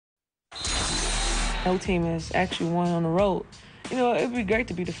No team has actually won on the road. You know, it'd be great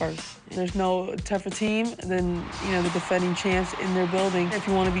to be the first. There's no tougher team than, you know, the defending champs in their building. If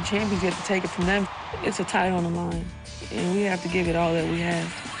you want to be champions, you have to take it from them. It's a title on the line, and we have to give it all that we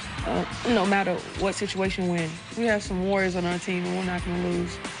have, no matter what situation we're in. We have some warriors on our team, and we're not going to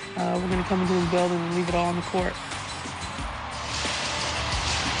lose. We're going to come into this building and leave it all on the court.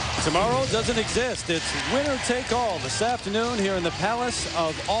 Tomorrow doesn't exist. It's winner take all this afternoon here in the Palace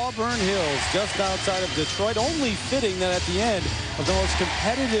of Auburn Hills, just outside of Detroit. Only fitting that at the end of the most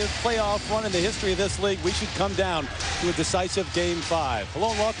competitive playoff run in the history of this league, we should come down to a decisive Game 5. Hello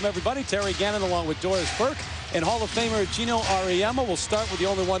and welcome, everybody. Terry Gannon along with Doris Burke and Hall of Famer Gino Auriemma. We'll start with the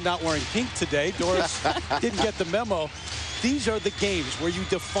only one not wearing pink today. Doris didn't get the memo. These are the games where you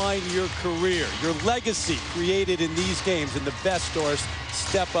define your career, your legacy created in these games, and the best, Doris,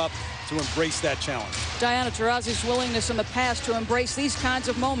 step up to embrace that challenge. Diana Taurasi's willingness in the past to embrace these kinds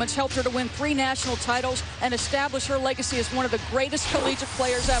of moments helped her to win 3 national titles and establish her legacy as one of the greatest collegiate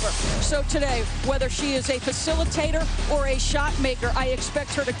players ever. So today, whether she is a facilitator or a shot maker, I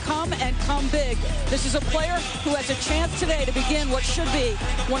expect her to come and come big. This is a player who has a chance today to begin what should be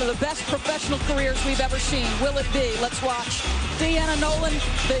one of the best professional careers we've ever seen. Will it be? Let's watch. Deanna Nolan,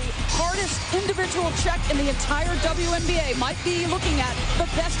 the hardest individual check in the entire WNBA, might be looking at the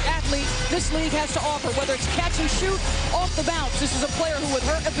best athlete this league has to offer, whether it's catch and shoot, off the bounce. This is a player who, with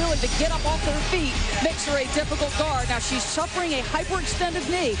her ability to get up off her feet, makes her a difficult guard. Now, she's suffering a hyperextended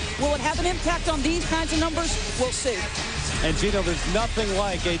knee. Will it have an impact on these kinds of numbers? We'll see. And, Gino, there's nothing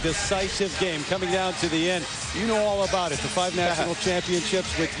like a decisive game coming down to the end. You know all about it, the 5 national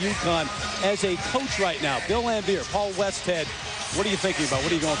championships with UConn. As a coach right now, Bill Laimbeer, Paul Westhead, what are you thinking about?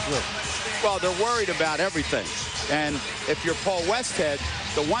 What are you going through? Well, they're worried about everything. And if you're Paul Westhead,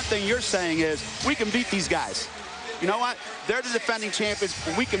 the one thing you're saying is, we can beat these guys. You know what? They're the defending champions,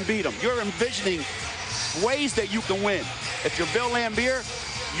 but we can beat them. You're envisioning ways that you can win. If you're Bill Laimbeer,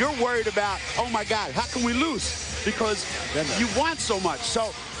 you're worried about, oh, my God, how can we lose? Because you want so much.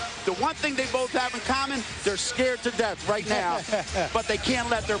 So the one thing they both have in common, they're scared to death right now, but they can't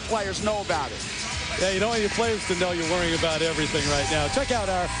let their players know about it. Yeah, you don't want your players to know you're worrying about everything right now. Check out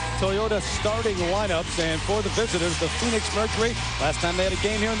our Toyota starting lineups. And for the visitors, the Phoenix Mercury, last time they had a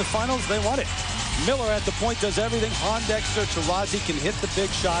game here in the finals, they won it. Miller at the point does everything. Pondexter, Taurasi can hit the big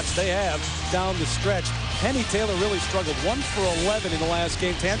shots they have down the stretch. Penny Taylor really struggled. 1 for 11 in the last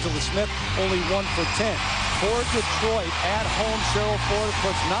game. Tangela Smith only 1 for 10. For Detroit, at home, Cheryl Ford, of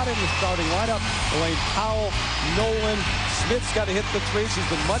course, not in the starting lineup. Elaine, Powell, Nolan. Smith's got to hit the 3. She's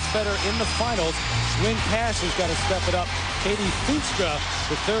been much better in the finals. Swin has got to step it up. Feenstra,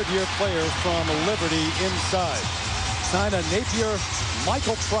 the third-year player from Liberty inside. China Napier,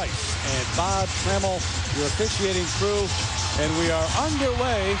 Michael Price, and Bob Trammell, your officiating crew. And we are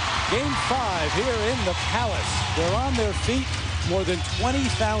underway. Game 5 here in the Palace. They're on their feet. More than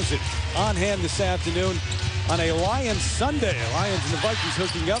 20,000 on hand this afternoon on a Lions Sunday. Lions and the Vikings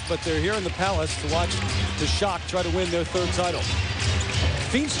hooking up, but they're here in the Palace to watch the Shock try to win their 3rd title.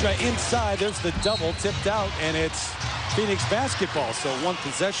 Feenstra inside. There's the double tipped out, and it's Phoenix basketball. So 1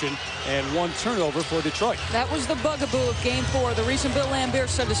 possession and 1 turnover for Detroit. That was the bugaboo of Game 4. The reason Bill Laimbeer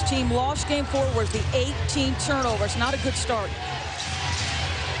said his team lost Game 4 was the 18 turnovers. Not a good start.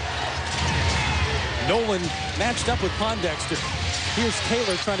 Nolan matched up with Pondexter. Here's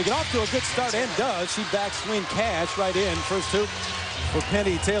Taylor trying to get off to a good start, and does. She backs Swin cash right in. First 2 for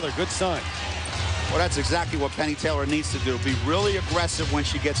Penny Taylor. Good sign. Well, that's exactly what Penny Taylor needs to do. Be really aggressive when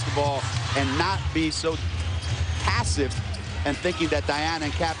she gets the ball and not be so passive and thinking that Diana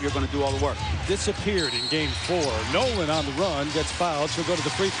and Cappie are going to do all the work. Disappeared in Game 4. Nolan on the run, gets fouled. She'll go to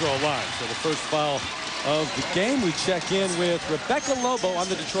the free throw line. So the first foul of the game. We check in with Rebecca Lobo on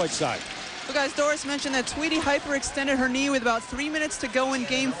the Detroit side. Well, guys, Doris mentioned that Tweedy hyperextended her knee with about 3 minutes to go in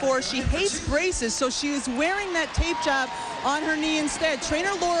Game 4. She hates braces, so she is wearing that tape job on her knee instead.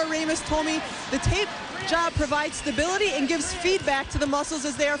 Trainer Laura Ramus told me the tape job provides stability and gives feedback to the muscles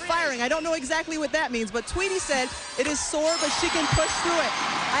as they are firing. I don't know exactly what that means, but Tweedy said it is sore, but she can push through it.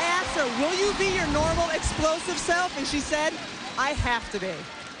 I asked her, will you be your normal explosive self? And she said, I have to be.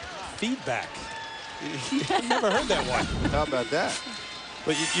 Feedback. I've never heard that one. How about that?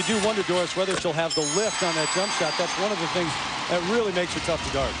 But you do wonder, Doris, whether she'll have the lift on that jump shot. That's one of the things that really makes her tough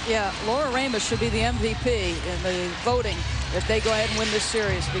to guard. Yeah, Laura Ramus should be the MVP in the voting if they go ahead and win this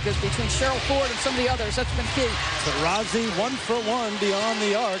series, because between Cheryl Ford and some of the others, that's been key. Taurasi 1 for 1 beyond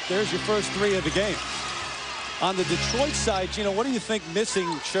the arc. There's your first 3 of the game. On the Detroit side, Gino, what do you think missing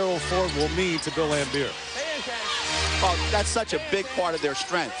Cheryl Ford will mean to Bill Laimbeer? Well, that's such a big part of their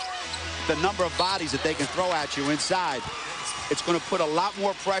strength. The number of bodies that they can throw at you inside. It's going to put a lot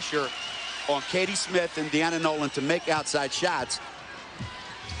more pressure on Katie Smith and Deanna Nolan to make outside shots.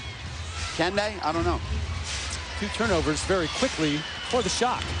 Can they? I don't know. 2 turnovers very quickly for the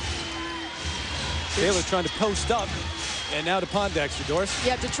shot. Taylor trying to post up. And now to Pondexter, Doris.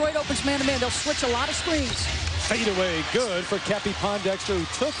 Yeah, Detroit opens man-to-man. They'll switch a lot of screens. Fadeaway good for Cappie Pondexter,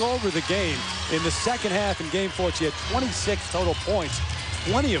 who took over the game in the second half in Game 4. She had 26 total points,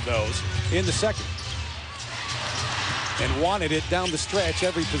 20 of those in the second. And wanted it down the stretch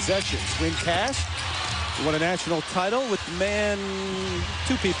every possession. Swin Cash won a national title with the man,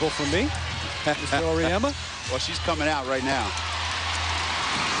 2 people from me. Mr. Oriema. Well, she's coming out right now.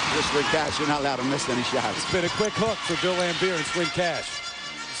 This Swin Cash, you're not allowed to miss any shots. It's been a quick hook for Bill Lambier and Swin Cash.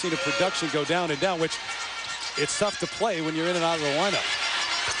 You've seen the production go down and down, which it's tough to play when you're in and out of the lineup.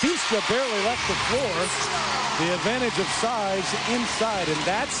 Feenstra barely left the floor. The advantage of size inside, and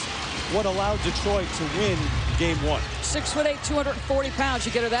that's what allowed Detroit to win Game 1. 6'8", 240 pounds.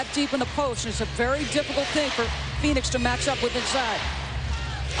 You get her that deep in the post, and it's a very difficult thing for Phoenix to match up with inside.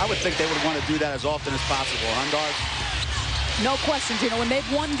 I would think they would want to do that as often as possible, huh, Dark? No question, Gino. When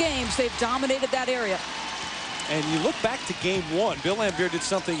they've won games, they've dominated that area. And you look back to Game 1, Bill Lambier did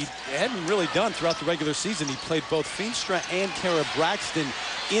something he hadn't really done throughout the regular season. He played both Feenstra and Braxton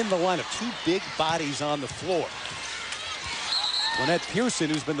in the lineup. 2 big bodies on the floor. Plenette Pierson,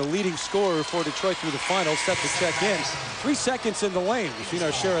 who's been the leading scorer for Detroit through the finals, set to check in. 3 seconds in the lane. We've seen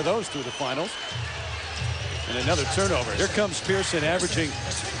our share of those through the finals. And another turnover. Here comes Pierson, averaging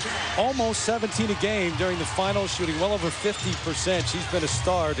almost 17 a game during the finals, shooting well over 50%. She's been a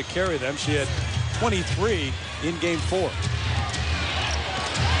star to carry them. She had 23 in Game 4.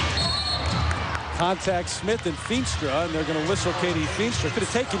 Contact Smith and Feenstra, and they're going to whistle Katie Feenstra. Could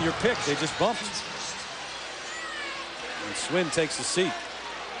have taken your pick. They just bumped. And Swin takes a seat.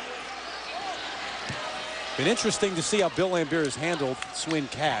 Been interesting to see how Bill Lambier has handled Swin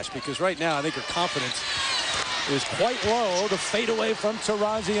Cash, because right now I think her confidence is quite low. The fadeaway from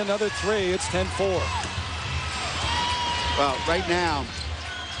Taurasi, another 3. It's 10-4. Well, right now,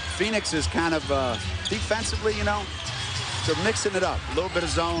 Phoenix is kind of defensively, you know, they're mixing it up. A little bit of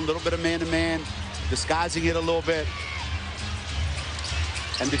zone, a little bit of man-to-man, disguising it a little bit.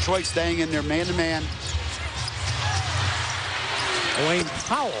 And Detroit staying in their man-to-man. Elaine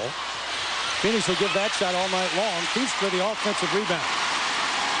Powell. Phoenix will give that shot all night long. Feenstra the offensive rebound.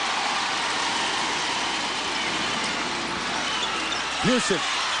 Pierson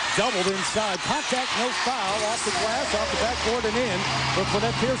doubled inside. Contact, no foul. Off the glass, off the backboard, and in for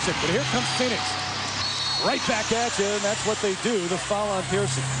Plenette Pierson. But here comes Phoenix. Right back at you, and that's what they do. The foul on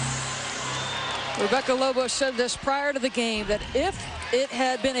Pierson. Rebecca Lobo said this prior to the game, that if it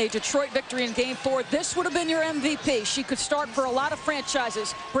had been a Detroit victory in Game 4, this would have been your MVP. She could start for a lot of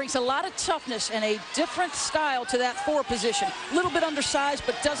franchises, brings a lot of toughness and a different style to that 4 position. A little bit undersized,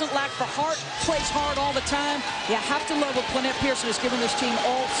 but doesn't lack for heart, plays hard all the time. You have to love what Plenette Pierson has given this team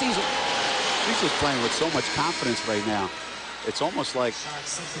all season. She's just playing with so much confidence right now. It's almost like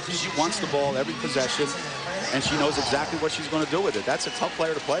she wants the ball every possession, and she knows exactly what she's going to do with it. That's a tough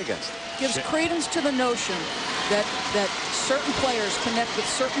player to play against. Gives credence to the notion that certain players connect with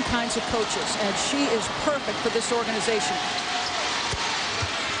certain kinds of coaches, and she is perfect for this organization.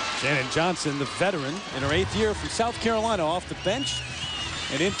 Shannon Johnson, the veteran, in her 8th year from South Carolina, off the bench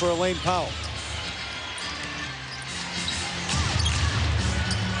and in for Elaine Powell.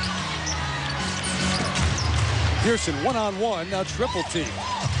 Pierson one-on-one, now triple team.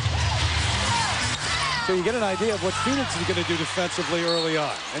 So you get an idea of what Phoenix is going to do defensively early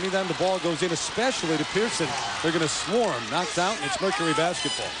on. Anytime the ball goes in, especially to Pierson, they're going to swarm. Knocked out, and it's Mercury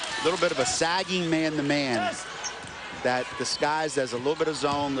basketball. A little bit of a sagging man-to-man that disguised as a little bit of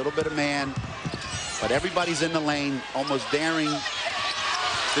zone, a little bit of man. But everybody's in the lane, almost daring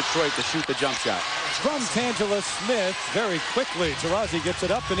Detroit to shoot the jump shot. From Tangela Smith, very quickly, Taurasi gets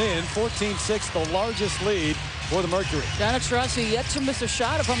it up and in. 14-6, the largest lead for the Mercury. Deanna Taurasi yet to miss a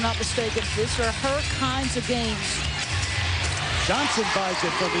shot, if I'm not mistaken. These are her kinds of games. Johnson buys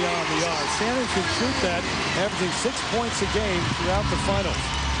it from beyond the arc. Shannon can shoot that, averaging 6 points a game throughout the finals.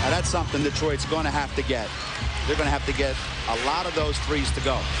 Now that's something Detroit's going to have to get. They're going to have to get a lot of those threes to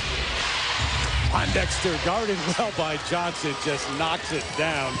go. Pondexter guarded well by Johnson, just knocks it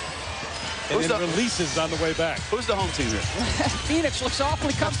down. And then releases on the way back. Who's the home team here? Phoenix looks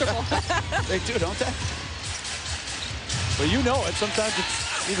awfully comfortable. They do, don't they? Well, you know it. Sometimes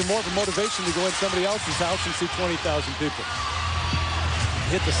it's even more of a motivation to go in somebody else's house and see 20,000 people.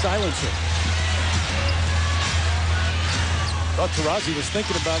 Hit the silencer. Thought Taurasi was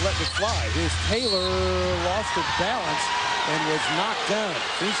thinking about letting it fly. Here's Taylor, lost her balance and was knocked down.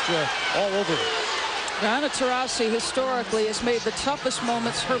 Feenstra all over her. Deanna Taurasi historically has made the toughest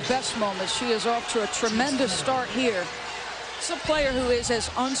moments her best moments. She is off to a tremendous start here. She's a player who is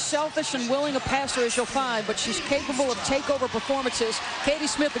as unselfish and willing a passer as you'll find, but she's capable of takeover performances. Katie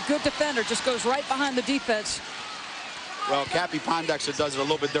Smith, a good defender, just goes right behind the defense. Well, Cappie Pondexter does it a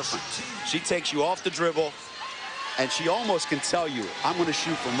little bit different. She takes you off the dribble, and she almost can tell you, I'm going to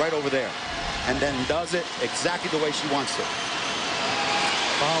shoot from right over there, and then does it exactly the way she wants to.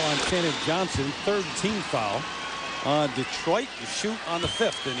 Foul on Shannon Johnson, third team foul on Detroit. You shoot on the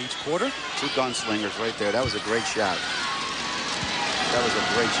 5th in each quarter. 2 gunslingers right there. That was a great shot. That was a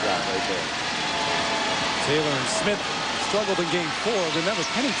great shot right there. Taylor and Smith struggled in game 4. Remember,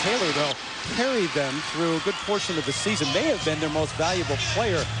 Penny Taylor, though, carried them through a good portion of the season. May have been their most valuable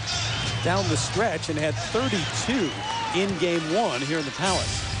player down the stretch and had 32 in game 1 here in the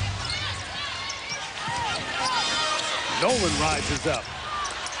Palace. Nolan rises up.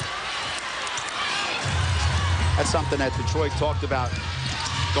 That's something that Detroit talked about,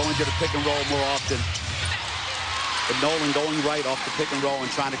 going to the pick and roll more often. But Nolan going right off the pick and roll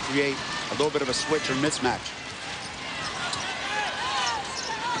and trying to create a little bit of a switch or mismatch.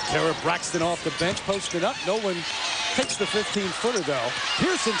 Braxton off the bench, posted up. Nolan takes the 15-footer, though.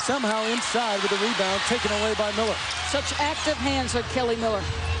 Pierson somehow inside with a rebound taken away by Miller. Such active hands of Kelly Miller.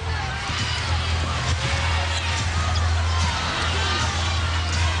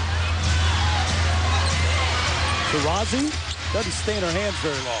 Taurasi doesn't stay in her hands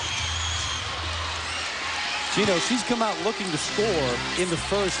very long. Gino, she's come out looking to score in the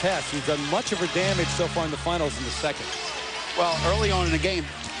first half. She's done much of her damage so far in the finals in the second. Well, early on in the game,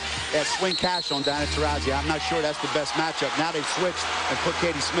 they had Swin cash on Deanna Taurasi. I'm not sure that's the best matchup. Now they've switched and put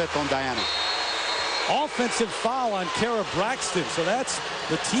Katie Smith on Deanna. Offensive foul on Braxton. So that's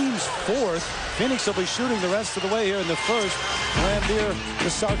the team's 4th. Phoenix will be shooting the rest of the way here in the first. Lambier, the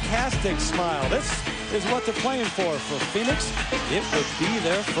sarcastic smile. This is what they're playing for Phoenix. It would be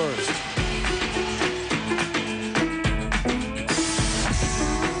their first.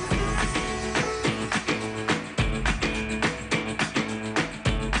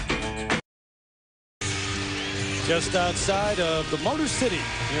 Just outside of the Motor City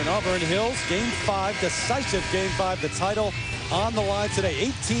here in Auburn Hills. Game 5, decisive Game 5, the title on the line today.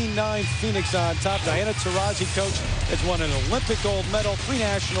 18-9 Phoenix on top. Deanna Taurasi, coach, has won an Olympic gold medal, 3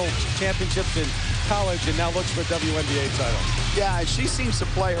 national championships in college, and now looks for a WNBA title. Yeah, she seems to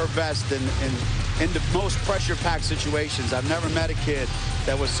play her best in the most pressure-packed situations. I've never met a kid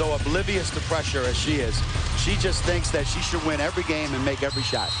that was so oblivious to pressure as she is. She just thinks that she should win every game and make every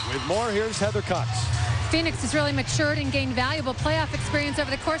shot. With more, here's Heather Cox. Phoenix has really matured and gained valuable playoff experience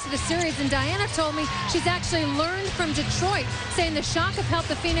over the course of the series, and Deanna told me she's actually learned from Detroit, saying the shock have helped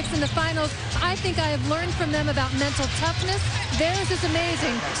the Phoenix in the finals. I think I have learned from them about mental toughness. Theirs is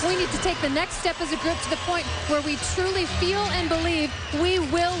amazing. We need to take the next step as a group to the point where we truly feel and believe we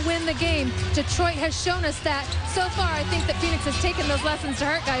will win the game. Detroit has shown us that. So far, I think that Phoenix has taken those lessons to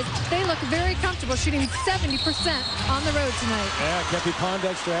heart, guys. They look very comfortable, shooting 70% on the road tonight. Yeah, Cappie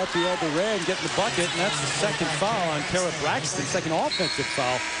Pondexter at the other end, getting the bucket, and that's the second foul on Braxton, second offensive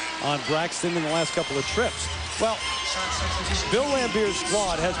foul on Braxton in the last couple of trips. Well, Bill Lambier's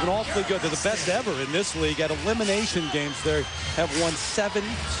squad has been awfully good. They're the best ever in this league at elimination games. They have won 7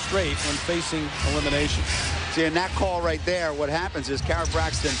 straight when facing elimination. See, in that call right there, what happens is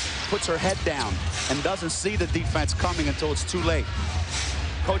Braxton puts her head down and doesn't see the defense coming until it's too late.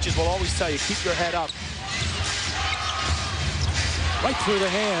 Coaches will always tell you, keep your head up. Right through the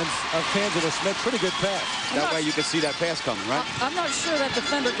hands of Tangela Smith. Pretty good pass. That way you can see that pass coming, right? I'm not sure that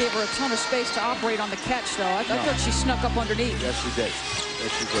defender gave her a ton of space to operate on the catch, though. I thought she snuck up underneath. Yes, she did. Yes,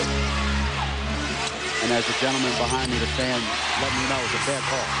 she did. And as the gentleman behind me, the fan, let me know it's a bad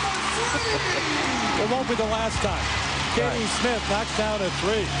call. It won't be the last time. Katie Smith knocks down a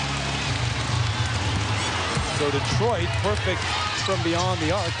 3. So Detroit, perfect from beyond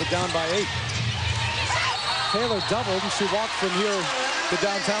the arc, but down by 8. Taylor doubled, and she walked from here to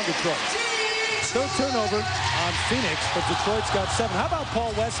downtown Detroit. Third turnover on Phoenix, but Detroit's got 7. How about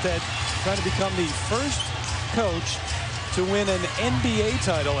Paul Westhead trying to become the first coach to win an NBA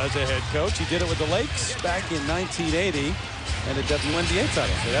title as a head coach? He did it with the Lakes back in 1980 and a WNBA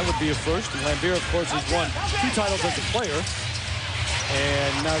title. So that would be a first. And Lambier, of course, has won 2 titles as a player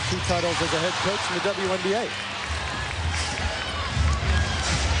and now 2 titles as a head coach in the WNBA.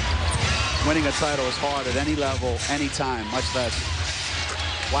 Winning a title is hard at any level, any time, much less.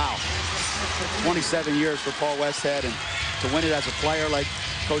 Wow. 27 years for Paul Westhead, and to win it as a player like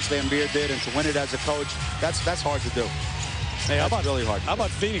Coach Lambier did, and to win it as a coach, that's hard to do. Hey, that's really hard. How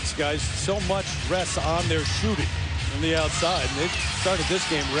about Phoenix, guys? So much rests on their shooting from the outside, and they've started this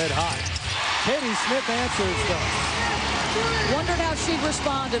game red hot. Katie Smith answers, though. Wondered how she'd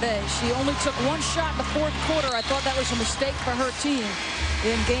respond today. She only took one shot in the fourth quarter. I thought that was a mistake for her team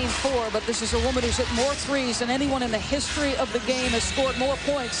in game 4, but this is a woman who's hit more threes than anyone in the history of the game, has scored more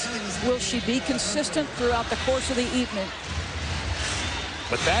points. Will she be consistent throughout the course of the evening?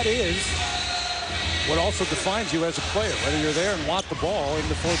 But that is what also defines you as a player, whether you're there and want the ball in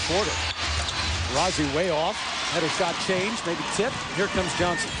the fourth quarter. Taurasi way off, had her shot changed, maybe tipped. Here comes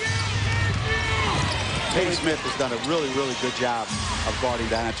Johnson. Katie Smith has done a really, really good job of guarding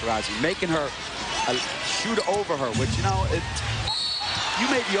Deanna Taurasi, making her shoot over her, which, you know, you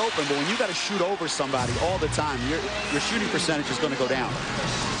may be open, but when you got to shoot over somebody all the time, your shooting percentage is going to go down.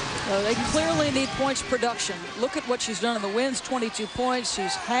 They clearly need points production. Look at what she's done in the wins, 22 points.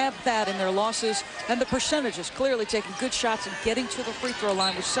 She's halved that in their losses. And the percentages, clearly taking good shots and getting to the free throw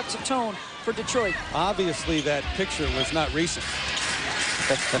line, which sets a tone for Detroit. Obviously, that picture was not recent.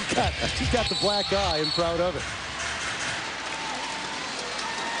 She's got the black eye and proud of it.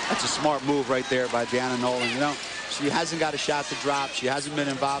 That's a smart move right there by Deanna Nolan. You know, she hasn't got a shot to drop. She hasn't been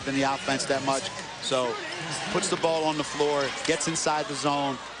involved in the offense that much. So puts the ball on the floor, gets inside the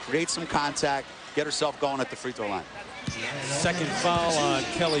zone, creates some contact, get herself going at the free throw line. Second foul on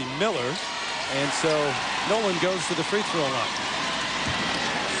Kelly Miller. And so Nolan goes to the free throw line.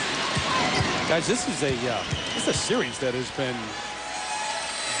 Guys, this is a series that has been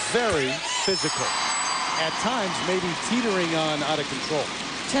very physical. At times, maybe teetering on out of control.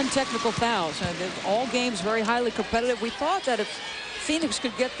 10 technical fouls. All games very highly competitive. We thought that if Phoenix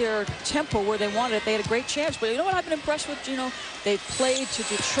could get their tempo where they wanted it, they had a great chance. But you know what I've been impressed with, Gino? They've played to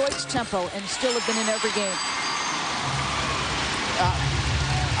Detroit's tempo and still have been in every game.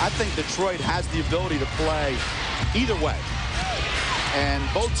 I think Detroit has the ability to play either way. And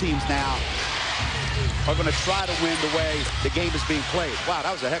both teams now are going to try to win the way the game is being played. Wow,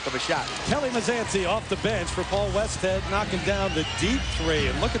 that was a heck of a shot. Kelly Mazzante off the bench for Paul Westhead, knocking down the deep three.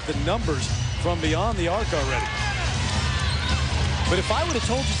 And look at the numbers from beyond the arc already. But if I would have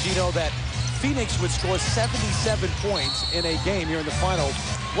told you, Gino, that Phoenix would score 77 points in a game here in the final,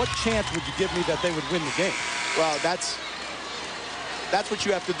 what chance would you give me that they would win the game? Well, that's what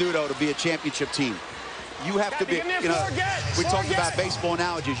you have to do, though, to be a championship team. You have to be, you know, we talked about baseball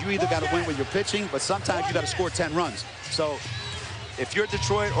analogies. You either got to win with your pitching, but sometimes you got to score 10 runs. So if you're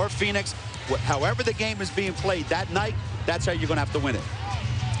Detroit or Phoenix, however the game is being played that night, that's how you're going to have to win it.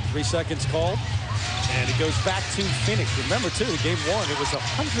 3 seconds called, and it goes back to Phoenix. Remember, too, game 1, it was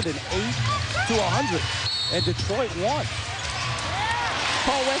 108 to 100, and Detroit won.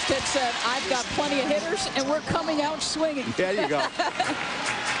 Paul Westhead said, I've got plenty of hitters, and we're coming out swinging. There you go.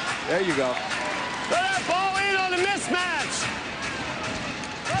 There you go. Put that ball in on the mismatch.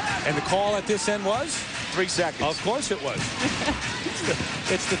 And the call at this end was? 3 seconds. Of course it was.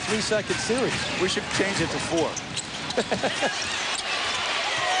 It's the 3-second series. We should change it to 4.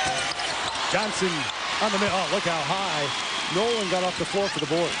 Johnson on the middle. Oh, look how high Nolan got off the floor for the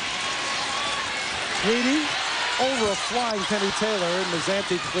board. Tweedy over a flying Penny Taylor, and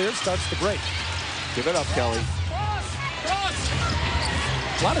Mazzante clears, starts the break. Give it up, Kelly.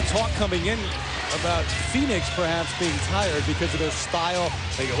 A lot of talk coming in about Phoenix perhaps being tired because of their style.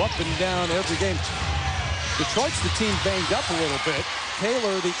 They go up and down every game. Detroit's the team banged up a little bit.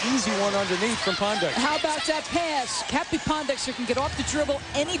 Taylor, the easy one underneath from Pondexter. How about that pass? Cappie Pondexter can get off the dribble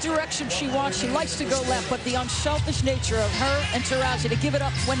any direction she wants. She likes to go left, but the unselfish nature of her and Taurasi to give it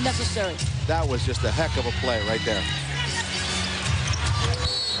up when necessary. That was just a heck of a play right there.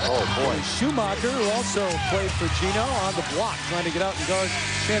 Oh, boy. Schumacher, who also played for Gino, on the block, trying to get out and guard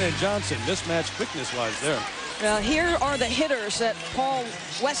Shannon Johnson. Mismatch quickness-wise there. Here are the hitters that Paul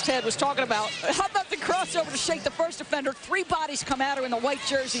Westhead was talking about. How about the crossover to shake the first defender? 3 bodies come at her in the white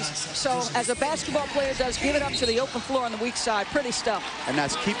jerseys. So, as a basketball player does, give it up to the open floor on the weak side. Pretty stuff. And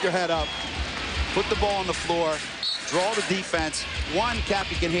that's keep your head up, put the ball on the floor, draw the defense. 1,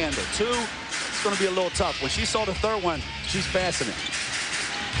 Cappie can handle. 2, it's going to be a little tough. When she saw the third one, she's passing it.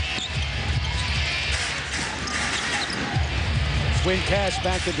 Swin Cash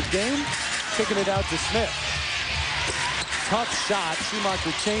back in the game, kicking it out to Smith. Tough shot.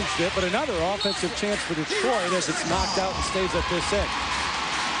 Schumacher changed it, but another offensive chance for Detroit as it's knocked out and stays at this end.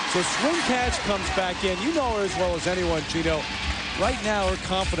 So Swin Cash comes back in. You know her as well as anyone, Gino. Right now, her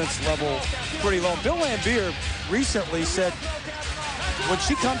confidence level pretty low. Bill Lambier recently said when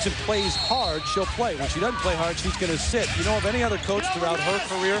she comes and plays hard, she'll play. When she doesn't play hard, she's going to sit. You know of any other coach throughout her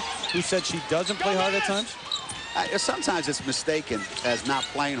career who said she doesn't play hard at times? Sometimes it's mistaken as not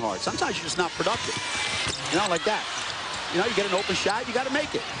playing hard. Sometimes you're just not productive. You know, like that. You know, you get an open shot, you got to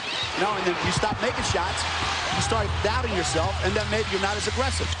make it. You know, and then you stop making shots, you start doubting yourself, and then maybe you're not as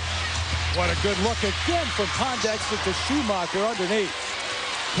aggressive. What a good look again from Pondexter to Schumacher underneath.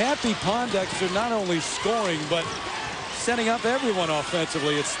 Cappie Pondexter not only scoring, but setting up everyone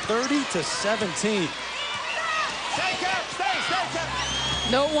offensively. It's 30-17.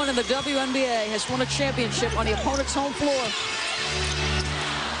 No one in the WNBA has won a championship on the opponent's home floor.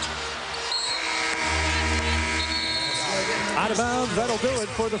 Out of bounds, that'll do it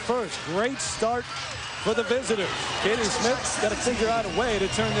for the first. Great start for the visitors. Katie Smith's got to figure out a way to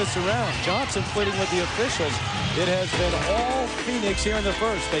turn this around. Johnson pleading with the officials. It has been all Phoenix here in the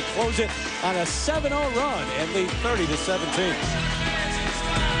first. They close it on a 7-0 run and lead 30-17.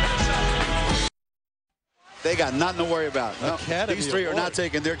 They got nothing to worry about. No, these three are not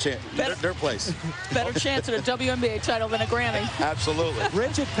taking their place. Better chance at a WNBA title than a Grammy. Absolutely.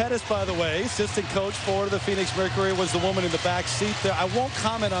 Bridget Pettis, by the way, assistant coach for the Phoenix Mercury, was the woman in the back seat there. I won't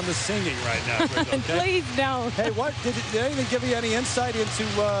comment on the singing right now, Bridget, okay? Please don't. Hey, what did anything give you any insight into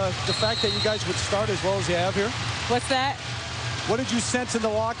the fact that you guys would start as well as you have here? What's that? What did you sense in the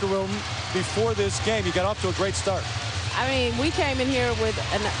locker room before this game? You got off to a great start. I mean, we came in here with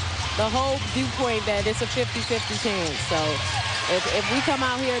the whole viewpoint that it's a 50-50 chance. So if we come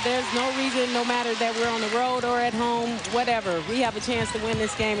out here, there's no reason, no matter that we're on the road or at home, whatever, we have a chance to win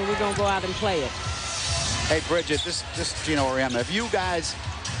this game, and we're going to go out and play it. Hey, Bridget, this Gino Ariema, have you guys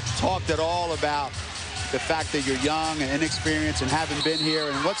talked at all about the fact that you're young and inexperienced and haven't been here,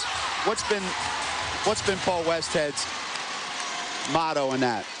 and what's been Paul Westhead's motto in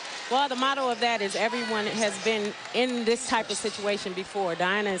that? Well, the motto of that is everyone has been in this type of situation before.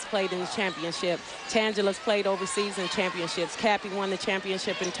 Deanna has played in the championship. Tangela's played overseas in championships. Cappie won the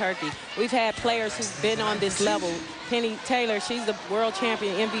championship in Turkey. We've had players who've been on this level. Penny Taylor, she's the world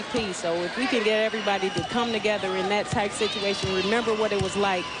champion MVP. So if we can get everybody to come together in that type situation, remember what it was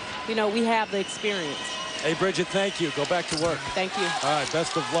like, you know, we have the experience. Hey, Bridget, thank you. Go back to work. Thank you. All right,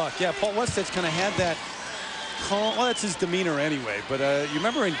 best of luck. Yeah, Paul Westhead's kind of had that calm. Well, that's his demeanor anyway. But you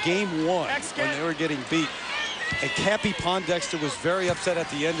remember in game one when they were getting beat, and Cappie Pondexter was very upset at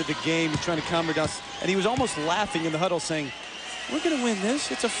the end of the game, trying to calm her down. And he was almost laughing in the huddle saying, we're going to win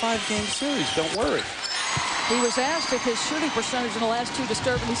this. It's a 5-game series. Don't worry. He was asked if his shooting percentage in the last two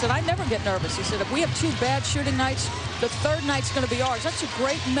disturbed him. He said, I never get nervous. He said, if we have 2 bad shooting nights, the 3rd night's going to be ours. That's a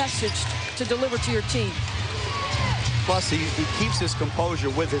great message to deliver to your team. Plus, he keeps his composure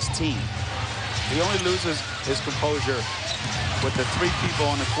with his team. He only loses his composure with the 3 people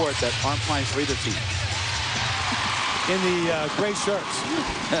on the court that aren't playing for either team. In the gray shirts.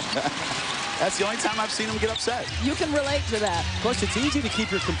 That's the only time I've seen him get upset. You can relate to that. Of course, it's easy to keep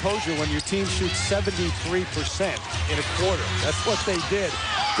your composure when your team shoots 73% in a quarter. That's what they did.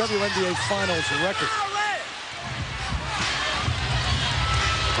 WNBA Finals record.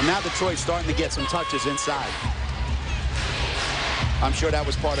 Well, now Detroit's starting to get some touches inside. I'm sure that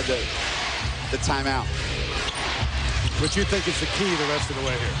was part of the timeout. Which you think is the key the rest of the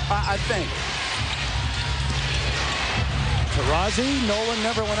way here? I think. Taurasi, Nolan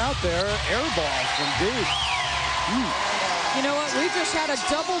never went out there. Air ball from deep. You know what? We just had a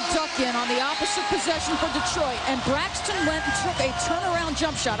double duck in on the opposite possession for Detroit, and Braxton went and took a turnaround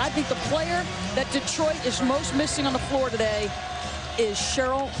jump shot. I think the player that Detroit is most missing on the floor today is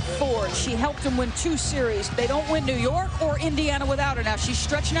Cheryl Ford. She helped them win 2 series. They don't win New York or Indiana without her now. She's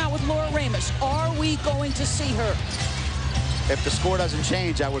stretching out with Laura Ramus. Are we going to see her? If the score doesn't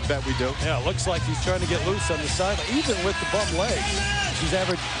change, I would bet we do. Yeah, it looks like he's trying to get loose on the sideline, even with the bum leg. She's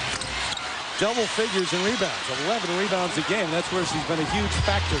averaged double figures in rebounds, 11 rebounds a game. That's where she's been a huge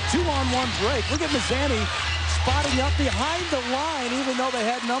factor. 2-on-1 break. Look at Mazzante spotting up behind the line, even though they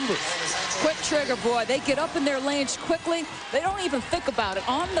had numbers. Quick trigger, boy. They get up in their lanes quickly. They don't even think about it.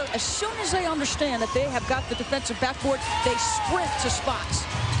 As soon as they understand that they have got the defensive backboard, they sprint to spots.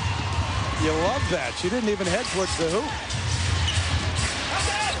 You love that. She didn't even head towards the hoop.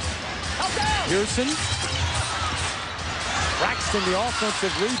 Pierson. Braxton, the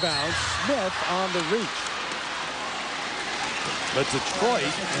offensive rebound. Smith on the reach. But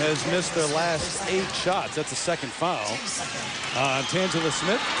Detroit has missed their last 8 shots. That's a second foul. Tangela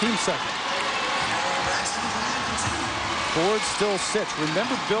Smith, team second. Ford still sits.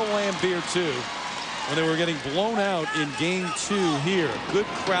 Remember Bill Lambier, too, when they were getting blown out in game 2 here. Good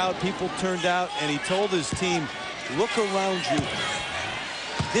crowd, people turned out, and he told his team, look around you.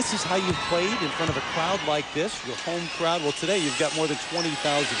 This is how you've played in front of a crowd like this, your home crowd. Well, today you've got more than 20,000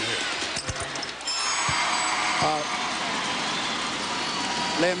 here.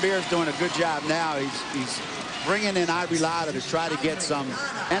 Lambier's doing a good job now. He's bringing in Ivory Latta to try to get some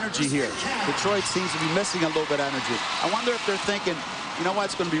energy here. Detroit seems to be missing a little bit of energy. I wonder if they're thinking, you know what,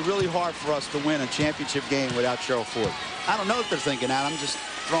 it's going to be really hard for us to win a championship game without Cheryl Ford. I don't know if they're thinking that. I'm just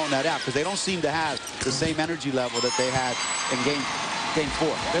throwing that out because they don't seem to have the same energy level that they had in game 4.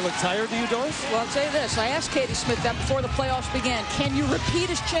 They look tired to you, Doris? Well, I'll tell you this. I asked Katie Smith that before the playoffs began. Can you repeat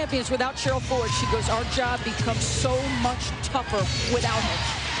as champions without Cheryl Ford? She goes, our job becomes so much tougher without her.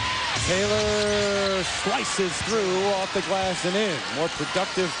 Taylor slices through off the glass and in. More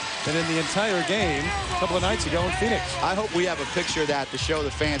productive than in the entire game a couple of nights ago in Phoenix. I hope we have a picture of that to show the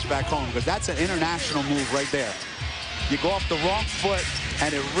fans back home because that's an international move right there. You go off the wrong foot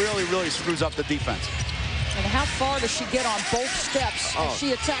and it really, really screws up the defense. And how far does she get on both steps as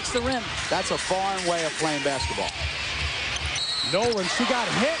she attacks the rim? That's a foreign way of playing basketball. Nolan, she got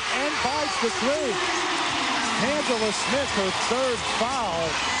hit and bites the three. Tangela Smith, her third foul.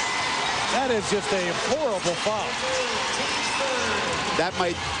 That is just a horrible foul. That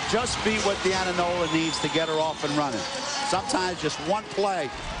might just be what Deanna Nolan needs to get her off and running. Sometimes just one play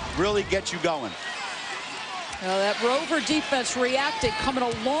really gets you going. Now that Rover defense reacted, coming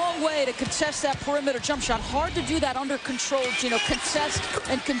a long way to contest that perimeter jump shot. Hard to do that under control, you know, contest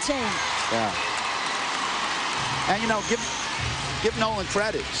and contain. Yeah. And, you know, give Nolan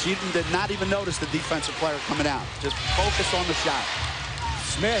credit. She did not even notice the defensive player coming out. Just focus on the shot.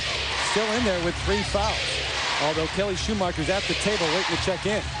 Smith still in there with 3 fouls. Although Kelly Schumacher's at the table waiting to check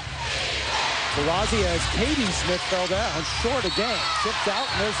in. Taurasi as Katie Smith fell down, short again. Tipped out,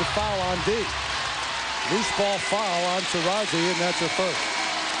 and there's the foul on D. Loose ball foul on Taurasi, and that's her first.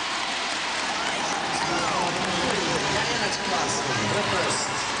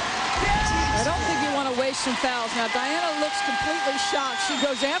 I don't think you want to waste some fouls. Now, Diana looks completely shocked. She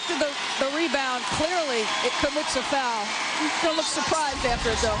goes after the rebound. Clearly, it commits a foul. Don't look surprised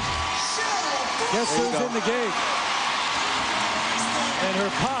after it, though. Guess who's in the game? And her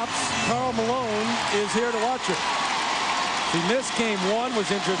pops, Carl Malone, is here to watch her. He missed game 1,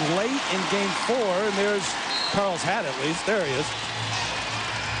 was injured late in game 4, and there's Carl's hat at least. There he is.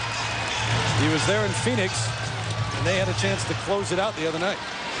 He was there in Phoenix, and they had a chance to close it out the other night.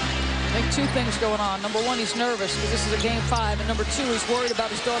 I think 2 things going on. Number 1, he's nervous because this is a game 5, and number 2, he's worried about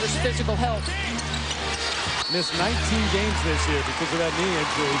his daughter's physical health. Missed 19 games this year because of that knee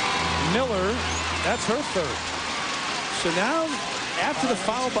injury. Miller, that's her third. So now, after the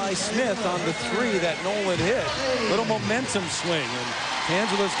foul by Smith on the 3 that Nolan hit, little momentum swing. And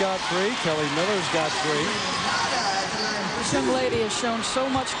Tangela's got 3, Kelly Miller's got 3. This young lady has shown so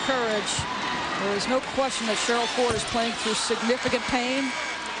much courage. There is no question that Cheryl Ford is playing through significant pain.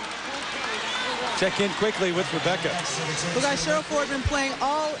 Check in quickly with Rebecca. Well, guys, Cheryl Ford has been playing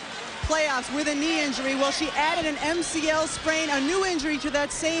all playoffs with a knee injury. Well, she added an MCL sprain, a new injury to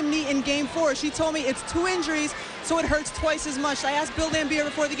that same knee in game 4. She told me it's 2 injuries, so it hurts twice as much. I asked Bill Lambier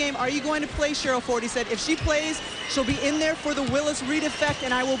before the game, are you going to play Cheryl Ford? He said, if she plays, she'll be in there for the Willis Reed effect,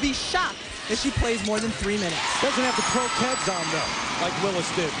 and I will be shocked if she plays more than 3 minutes. Doesn't have to pro Keds on, though, like Willis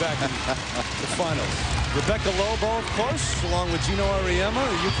did back in the finals. Rebecca Lobo, of course, along with Gino Auriemma,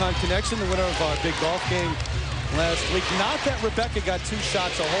 the UConn connection, the winner of our big golf game last week. Not that Rebecca got 2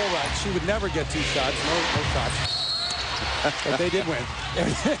 shots a hole right. She would never get 2 shots. No shots. But they did win.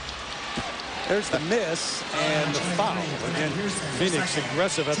 There's the miss and the foul. Again, Phoenix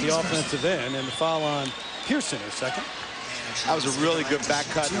aggressive at the offensive end, and the foul on Pierson, her second. That was a really good back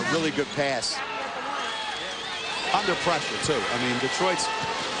cut and a really good pass. Under pressure, too. I mean, Detroit's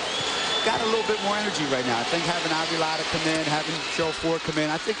got a little bit more energy right now. I think having Ivory Latta come in, having Cheryl Ford come in,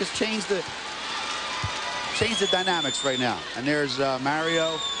 I think has changed the dynamics right now. And there's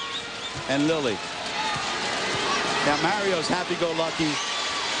Mario and Lily. Now Mario's happy-go-lucky.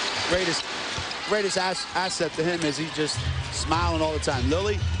 Greatest asset to him is he's just smiling all the time.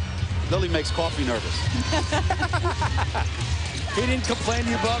 Lily makes coffee nervous. He didn't complain to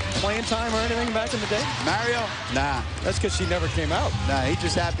you about playing time or anything back in the day? Mario? Nah. That's because she never came out. Nah, he's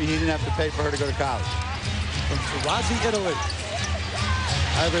just happy he didn't have to pay for her to go to college. From Taurasi, Italy.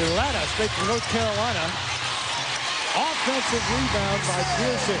 Ivory Latta, straight from North Carolina. Offensive rebound by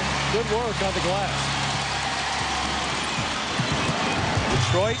Pierson. Good work on the glass.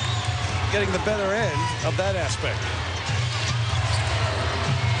 Detroit getting the better end of that aspect.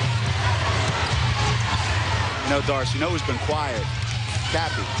 You know, Darcy, you know who's been quiet?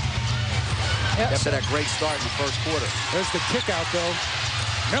 Cappie. Yep. After that great start in the first quarter. There's the kick out, though.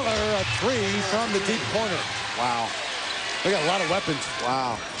 Miller, a 3 from the deep corner. Wow. They got a lot of weapons.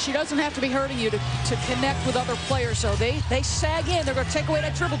 Wow. She doesn't have to be hurting you to connect with other players, so they sag in. They're going to take away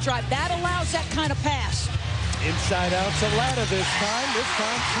that dribble drive. That allows that kind of pass. Inside out to Latta this time. This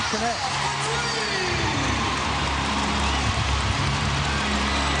time she connects.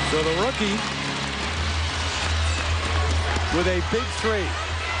 So the rookie with a big 3.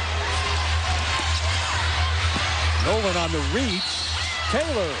 Nolan on the reach.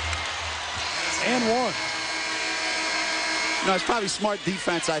 Taylor. And one. No, it's probably smart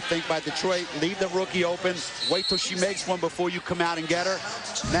defense, I think, by Detroit. Leave the rookie open. Wait till she makes one before you come out and get her.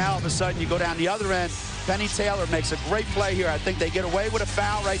 Now, all of a sudden, you go down the other end. Penny Taylor makes a great play here. I think they get away with a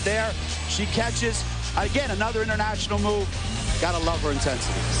foul right there. She catches. Again, another international move. Gotta love her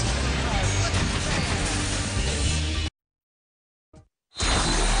intensity.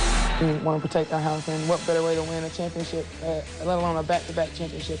 We want to protect our house, and what better way to win a championship, let alone a back-to-back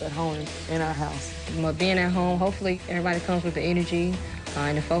championship at home in our house. But being at home, hopefully everybody comes with the energy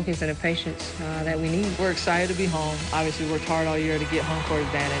and the focus and the patience that we need. We're excited to be home. Obviously, we worked hard all year to get home court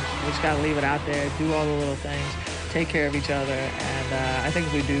advantage. We just got to leave it out there, do all the little things, take care of each other, and I think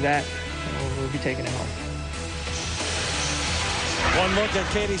if we do that, we'll be taking it home. One look at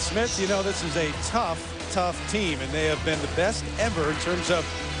Katie Smith. You know, this is a tough team, and they have been the best ever in terms of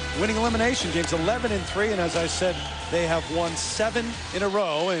winning elimination games, 11-3, and as I said, they have won 7 in a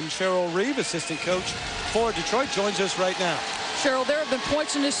row. And Cheryl Reeve, assistant coach for Detroit, joins us right now. Cheryl, there have been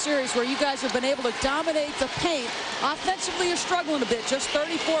points in this series where you guys have been able to dominate the paint. Offensively, you're struggling a bit, just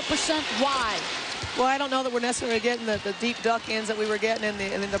 34%. Why? Well, I don't know that we're necessarily getting the deep duck ins that we were getting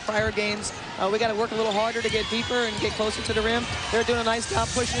in the prior games. We got to work a little harder to get deeper and get closer to the rim. They're doing a nice job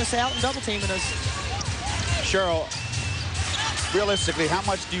pushing us out and double teaming us. Cheryl, realistically, how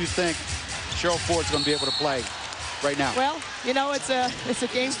much do you think Cheryl Ford's going to be able to play right now? Well, you know, it's a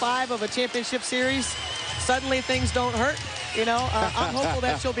game 5 of a championship series. Suddenly things don't hurt. You know, I'm hopeful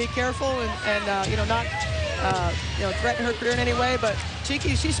that she'll be careful and you know, not threaten her career in any way. But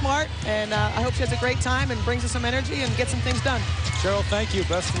she's smart, and I hope she has a great time and brings us some energy and gets some things done. Cheryl, thank you.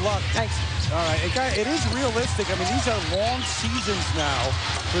 Best of luck. Thanks. All right, it is realistic. I mean, these are long seasons now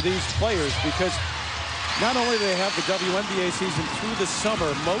for these players because not only do they have the WNBA season through the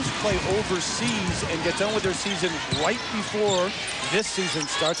summer, most play overseas and get done with their season right before this season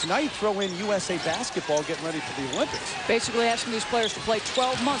starts. Now you throw in USA basketball getting ready for the Olympics. Basically asking these players to play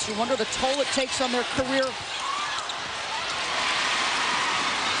 12 months. You wonder the toll it takes on their career.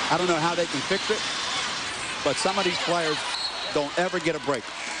 I don't know how they can fix it, but some of these players don't ever get a break.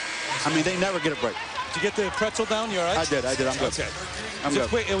 I mean, they never get a break. Did you get the pretzel down? You all right? I did. I'm good. Okay. I'm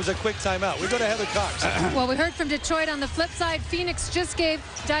good. It was a quick timeout. We go to Heather Cox. Well, we heard from Detroit. On the flip side, Phoenix just gave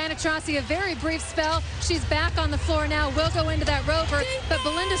Diana Taurasi a very brief spell. She's back on the floor now. We'll go into that rover. But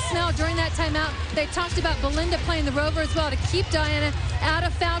Belinda Snell, during that timeout, they talked about Belinda playing the rover as well to keep Diana out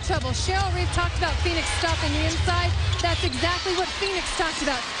of foul trouble. Cheryl Reeve talked about Phoenix stopping the inside. That's exactly what Phoenix talked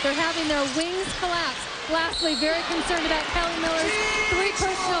about. They're having their wings collapse. Lastly, very concerned about Kelly Miller's 3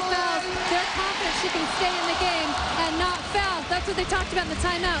 personal fouls. They're confident she can stay in the game and not foul. That's what they talked about in the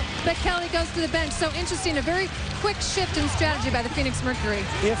timeout. But Kelly goes to the bench. So interesting, a very quick shift in strategy by the Phoenix Mercury.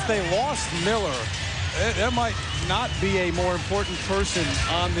 If they lost Miller, there might not be a more important person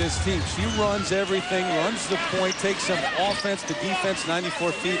on this team. She runs everything, runs the point, takes some offense to defense,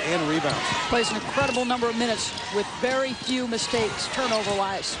 94 feet, and rebounds. Plays an incredible number of minutes with very few mistakes,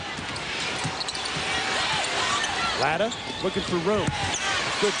 turnover-wise. Latta looking for room.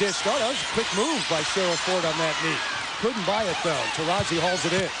 Good dish. Oh, that was a quick move by Cheryl Ford on that knee. Couldn't buy it, though. Taurasi hauls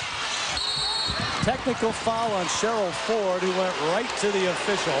it in. Technical foul on Cheryl Ford, who went right to the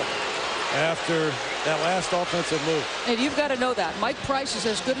official after that last offensive move. And you've got to know that. Mike Price is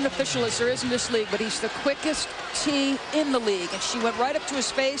as good an official as there is in this league, but he's the quickest T in the league. And she went right up to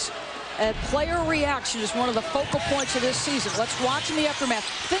his face. And player reaction is one of the focal points of this season. Let's watch in the aftermath.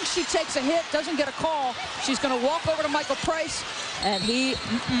 Thinks she takes a hit, doesn't get a call. She's going to walk over to Michael Price, and he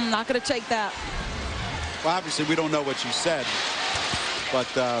not going to take that. Well, obviously, we don't know what she said, but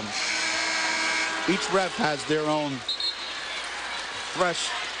each ref has their own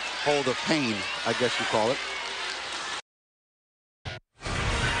threshold of pain, I guess you call it.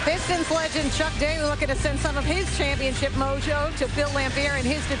 Pistons legend Chuck Daly looking to send some of his championship mojo to Bill Laimbeer and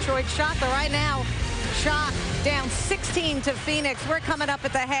his Detroit Shock. But right now, Shock down 16 to Phoenix. We're coming up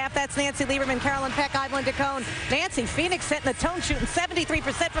at the half. That's Nancy Lieberman, Carolyn Peck, Evelyn DeCone. Nancy, Phoenix setting the tone, shooting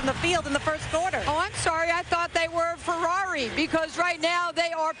 73% from the field in the first quarter. Oh, I'm sorry. I thought they were Ferrari because right now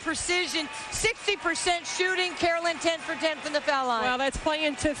they are precision. 60% shooting. Carolyn 10 for 10 from the foul line. Well, that's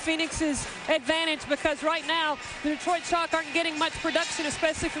playing to Phoenix's advantage because right now the Detroit Shock aren't getting much production,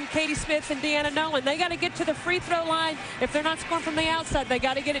 especially from Katie Smith and Deanna Nolan. They got to get to the free throw line. If they're not scoring from the outside, they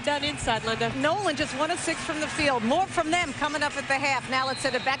got to get it done inside, Linda. Nolan just 1 of 6 from the field. More from them coming up at the half. Now let's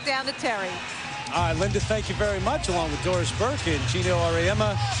send it back down to Terry. All right, Linda, thank you very much, along with Doris Burke and Gino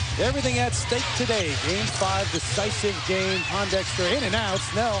Ariema. Everything at stake today. Game 5, decisive game. Pondexter in and out.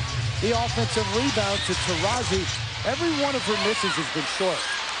 Snell, the offensive rebound to Taurasi. Every one of her misses has been short.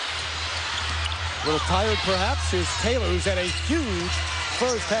 A little tired, perhaps. Here's Taylor, who's had a huge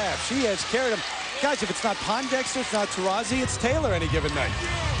first half. She has carried them. Guys, if it's not Pondexter, it's not Taurasi, it's Taylor any given night.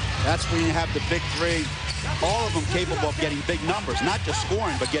 That's when you have the big three, all of them capable of getting big numbers, not just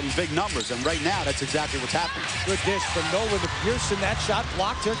scoring, but getting big numbers. And right now, that's exactly what's happening. Good dish from Nolan to Pierson. That shot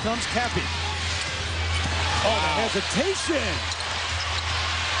blocked. Here comes Cappie. Oh, the hesitation.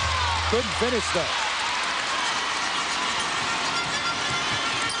 Couldn't finish, though.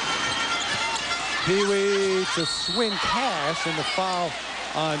 Pee-wee to Swin cash and the foul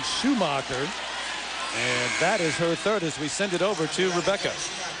on Schumacher. And that is her third as we send it over to Rebecca.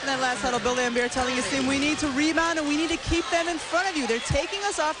 In that last huddle, Bill Lambert telling his team, we need to rebound and we need to keep them in front of you. They're taking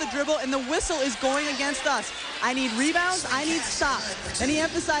us off the dribble and the whistle is going against us. I need rebounds, I need stops. And he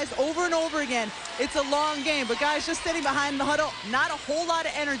emphasized over and over again, it's a long game. But guys, just sitting behind the huddle, not a whole lot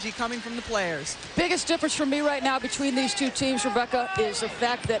of energy coming from the players. Biggest difference for me right now between these two teams, Rebecca, is the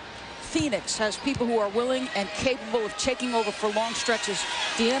fact that Phoenix has people who are willing and capable of taking over for long stretches.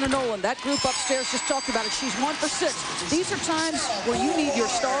 Deanna, Nolan, that group upstairs just talked about it. She's 1 for 6. These are times where you need your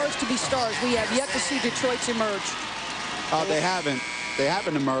stars to be stars. We have yet to see Detroit's emerge. They haven't. They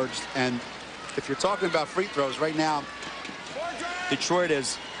haven't emerged. And if you're talking about free throws right now, Detroit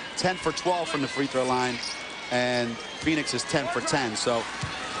is 10 for 12 from the free throw line, and Phoenix is 10 for 10. So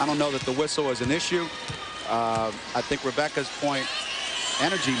I don't know that the whistle is an issue. I think Rebecca's point,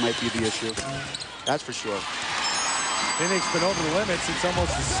 energy might be the issue. That's for sure. Phoenix been over the limit since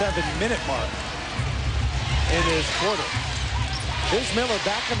almost the 7-minute mark in this quarter. Here's Miller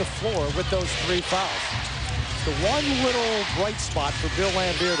back on the floor with those 3 fouls. It's the one little bright spot for Bill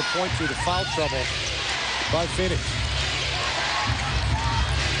Lambert to point to the foul trouble by Phoenix.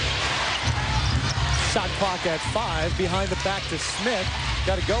 Shot clock at 5. Behind the back to Smith.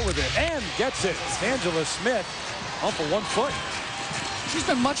 Got to go with it. And gets it. Tangela Smith off of 1 foot. She's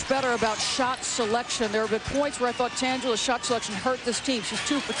been much better about shot selection. There have been points where I thought Tangela's shot selection hurt this team. She's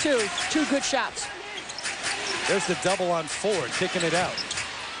 2 for 2. 2 good shots. There's the double on Ford, kicking it out.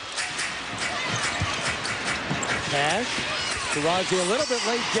 Cash. Taurasi a little bit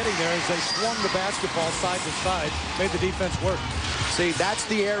late getting there as they swung the basketball side to side. Made the defense work. See, that's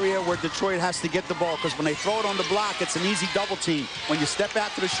the area where Detroit has to get the ball, because when they throw it on the block, it's an easy double team. When you step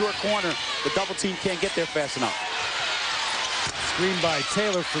out to the short corner, the double team can't get there fast enough. Screen by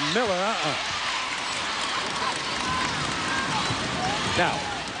Taylor from Miller. Now,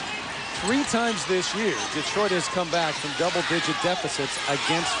 3 times this year, Detroit has come back from double-digit deficits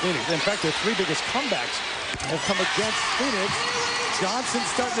against Phoenix. In fact, their 3 biggest comebacks have come against Phoenix. Johnson's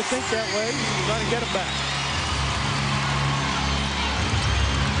starting to think that way. He's trying to get him back.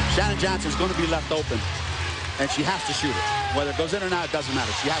 Shannon Johnson's going to be left open, and she has to shoot it. Whether it goes in or not, it doesn't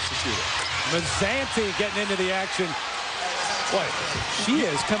matter. She has to shoot it. Mazzante getting into the action. Boy, she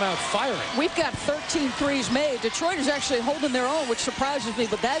has come out firing. We've got 13 threes made. Detroit is actually holding their own, which surprises me,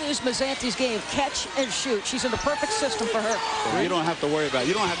 but that is Mazzante's game. Catch and shoot. She's in the perfect system for her. So you don't have to worry about it.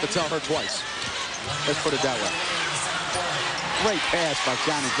 You don't have to tell her twice. Let's put it that way. Great pass by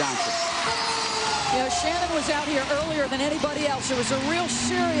Shannon Johnson. You know, Shannon was out here earlier than anybody else. There was a real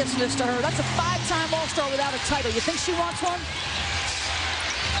seriousness to her. That's a 5-time All-Star without a title. You think she wants one?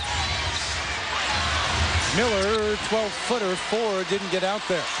 Miller, 12-footer, 4, didn't get out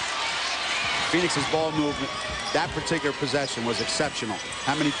there. Phoenix's ball movement, that particular possession was exceptional.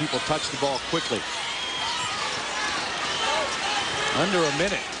 How many people touched the ball quickly? Under a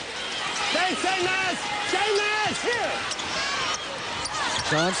minute. Here.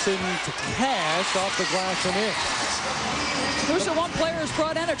 Johnson to Cash off the glass and in. Who's the one player who's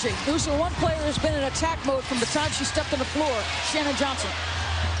brought energy? Who's the one player who's been in attack mode from the time she stepped on the floor? Shannon Johnson.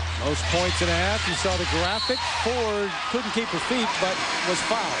 Most points and a half. You saw the graphic. Ford couldn't keep her feet, but was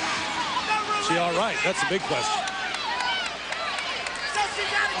fouled. She all right? That's a big question.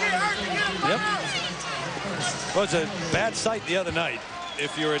 Yep. It was a bad sight the other night.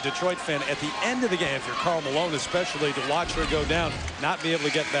 If you're a Detroit fan, at the end of the game, if you're Karl Malone especially, to watch her go down, not be able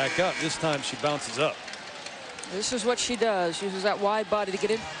to get back up. This time she bounces up. This is what she does. Uses that wide body to get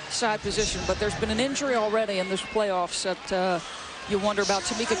inside position. But there's been an injury already in this playoffs that you wonder about.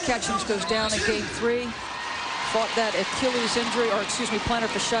 Tamika Catchings goes down in game 3. Fought that Achilles injury, or excuse me, plantar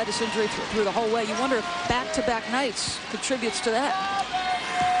fasciitis injury through the whole way. You wonder if back-to-back nights contributes to that.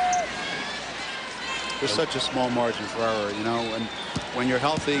 There's such a small margin for error, you know, and when you're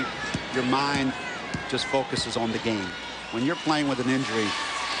healthy, your mind just focuses on the game. When you're playing with an injury,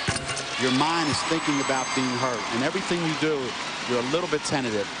 your mind is thinking about being hurt, and everything you do, you're a little bit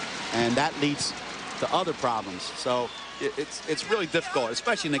tentative, and that leads to other problems. So it's really difficult,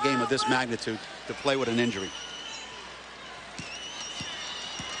 especially in a game of this magnitude, to play with an injury.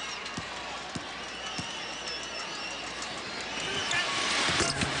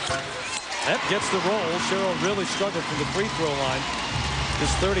 gets the roll. Cheryl really struggled from the free throw line.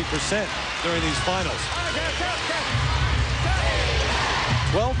 Just 30% during these finals.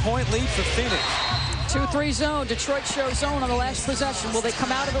 12-point lead for Phoenix. 2-3 zone. Detroit shows zone on the last possession. Will they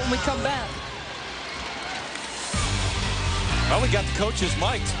come out of it when we come back? Well, we got the coaches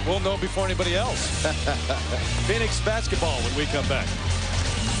mic'd. We'll know before anybody else. Phoenix basketball when we come back.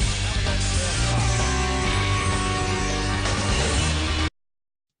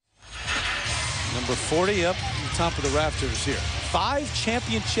 Number 40 up on the top of the rafters here. 5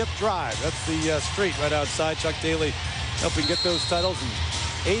 championship drive. That's the street right outside. Chuck Daly helping get those titles in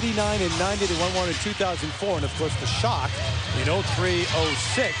 89 and 90. They won one in 2004. And, of course, the Shock in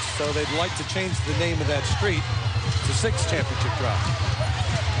 03-06. So they'd like to change the name of that street to 6 championship drive.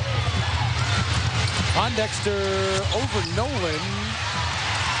 Pondexter over Nolan.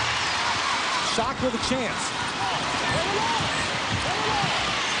 Shock with a chance.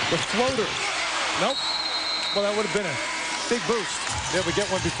 The floater. Nope. Well, that would have been a big boost. There we get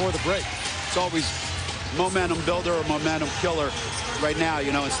one before the break. It's always momentum builder or momentum killer right now.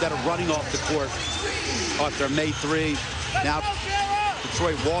 You know, instead of running off the court after May 3, now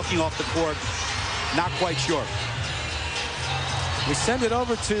Detroit walking off the court, not quite sure. We send it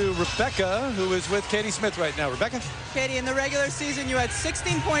over to Rebecca, who is with Katie Smith right now. Rebecca? Katie, in the regular season, you had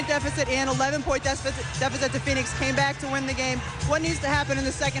 16-point deficit and 11-point deficit to Phoenix. Came back to win the game. What needs to happen in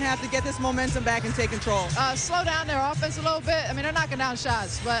the second half to get this momentum back and take control? Slow down their offense a little bit. I mean, they're knocking down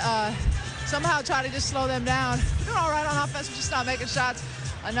shots, but somehow try to just slow them down. We're doing all right on offense. We're just not making shots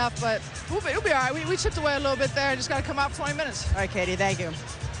enough, but we'll be all right. We chipped away a little bit there. Just got to come out for 20 minutes. All right, Katie, thank you.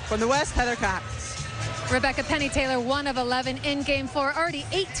 From the West, Heather Cox. Rebecca, Penny Taylor, 1 of 11 in Game 4. Already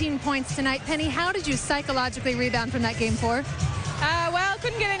 18 points tonight. Penny, how did you psychologically rebound from that Game 4? Well,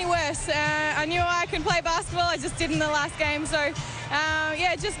 couldn't get any worse. I knew I could play basketball. I just did in the last game. So,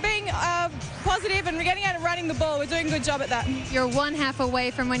 yeah, just being positive and getting out and running the ball. We're doing a good job at that. You're 1 half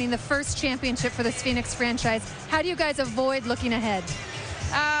away from winning the first championship for this Phoenix franchise. How do you guys avoid looking ahead?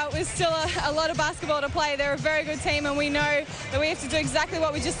 There's still a lot of basketball to play. They're a very good team, and we know that we have to do exactly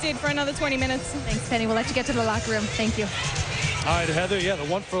what we just did for another 20 minutes. Thanks, Penny. We'll let you get to the locker room. Thank you. All right, Heather, yeah, the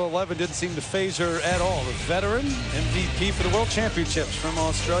 1 for 11 didn't seem to phase her at all. The veteran MVP for the World Championships from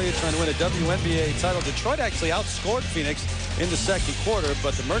Australia, trying to win a WNBA title. Detroit actually outscored Phoenix in the second quarter,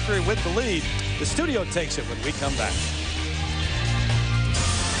 but the Mercury with the lead. The studio takes it when we come back.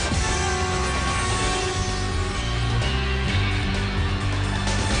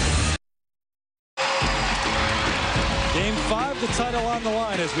 Game 5, the title on the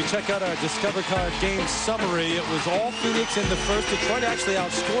line as we check out our Discover Card game summary. It was all Phoenix in the first. Detroit actually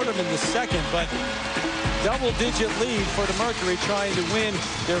outscored them in the second, but double-digit lead for the Mercury trying to win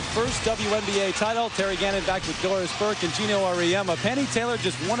their first WNBA title. Terry Gannon back with Doris Burke and Gino Auriemma. Penny Taylor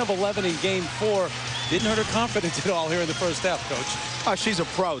just 1 of 11 in Game 4. Didn't hurt her confidence at all here in the first half, Coach. Oh, she's a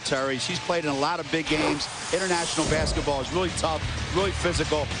pro, Terry. She's played in a lot of big games. International basketball is really tough, really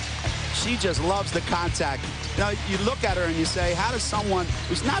physical. She just loves the contact. You know, you look at her and you say, how does someone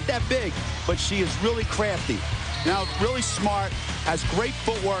who's not that big, but she is really crafty, you know, really smart, has great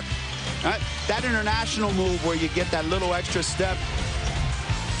footwork. Right? That international move where you get that little extra step,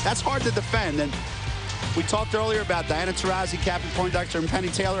 that's hard to defend. And we talked earlier about Deanna, Taurasi, Cappie, Pondexter, and Penny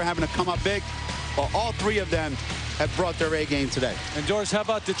Taylor having to come up big. Well, all 3 of them have brought their A game today. And Doris, how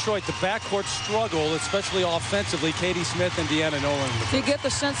about Detroit? The backcourt struggle, especially offensively. Katie Smith and Deanna Nolan. Do you get the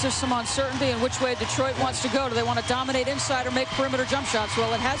sense there's some uncertainty in which way Detroit wants to go? Do they want to dominate inside or make perimeter jump shots?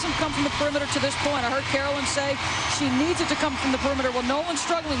 Well, it hasn't come from the perimeter to this point. I heard Carolyn say she needs it to come from the perimeter. Well, Nolan's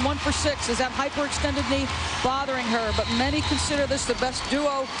struggling 1 for 6. Is that hyperextended knee bothering her? But many consider this the best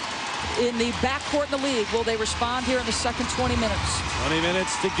duo in the backcourt in the league. Will they respond here in the second 20 minutes? 20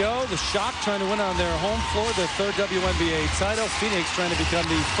 minutes to go. The Shock trying to win on their home floor their 3rd WNBA title. Phoenix trying to become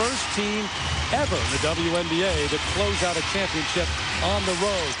the first team ever in the WNBA to close out a championship on the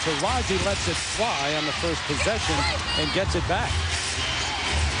road. Taurasi lets it fly on the first possession and gets it back.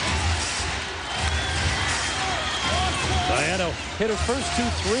 Diana hit her first 2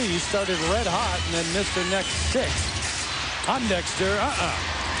 threes, started red hot, and then missed her next 6. Pondexter,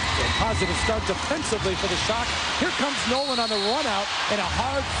 So positive start defensively for the Shock. Here comes Nolan on the run out and a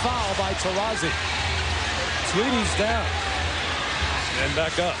hard foul by Taurasi. Tweedy's down. And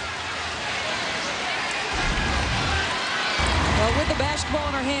back up. Well, with the basketball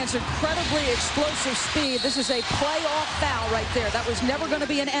in her hands, incredibly explosive speed. This is a playoff foul right there. That was never going to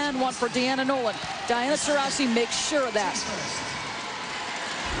be an and one for Deanna Nolan. Diana Taurasi makes sure of that.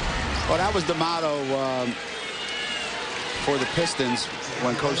 Well, that was the motto for the Pistons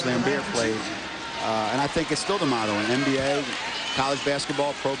when Coach Lambert played. And I think it's still the motto in NBA, college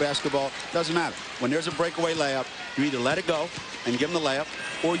basketball, pro basketball, doesn't matter. When there's a breakaway layup, you either let it go and give them the layup,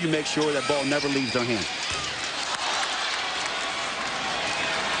 or you make sure that ball never leaves their hand.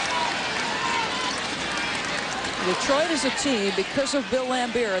 Detroit is a team, because of Bill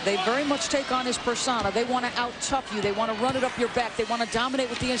Laimbeer, they very much take on his persona. They want to out-tough you. They want to run it up your back. They want to dominate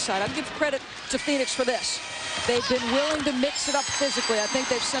with the inside. I'll give credit to Phoenix for this. They've been willing to mix it up physically. I think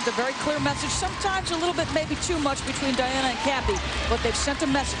they've sent a very clear message, sometimes a little bit maybe too much between Deanna and Cappie, but they've sent a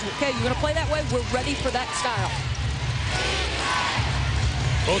message. Okay, you're going to play that way? We're ready for that style.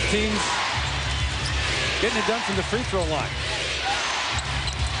 Both teams getting it done from the free throw line.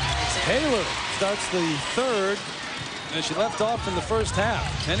 Taylor starts the third, and she left off in the first half.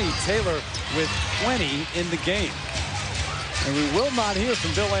 Penny Taylor with 20 in the game. And we will not hear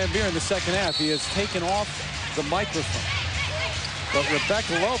from Bill Laimbeer in the second half. He has taken off the microphone. But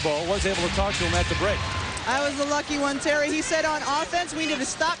Rebecca Lobo was able to talk to him at the break. I was the lucky one, Terry. He said on offense, we need to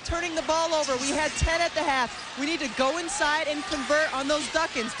stop turning the ball over. We had 10 at the half. We need to go inside and convert on those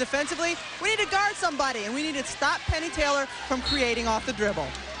duck-ins. Defensively, we need to guard somebody, and we need to stop Penny Taylor from creating off the dribble.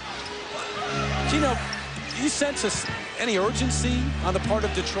 You know, you sense any urgency on the part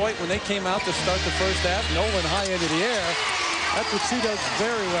of Detroit when they came out to start the first half? Nolan high into the air. That's what she does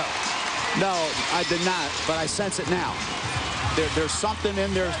very well. No, I did not, but I sense it now. There's something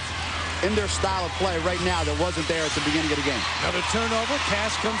in their style of play right now that wasn't there at the beginning of the game. Another turnover.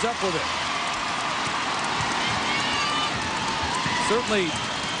 Cash comes up with it. Certainly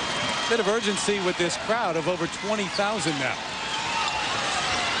a bit of urgency with this crowd of over 20,000 now.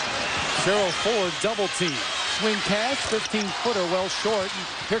 Cheryl Ford double team. Swing Cash, 15-footer, well short.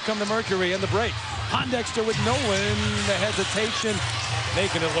 Here come the Mercury and the break. Pondexter with Nolan. The hesitation,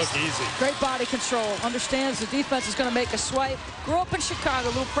 making it look easy. Great body control. Understands the defense is going to make a swipe. Grew up in Chicago.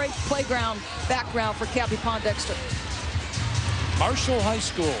 Little playground background for Cappie Pondexter. Marshall High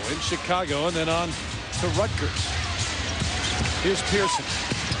School in Chicago, and then on to Rutgers. Here's Pierson.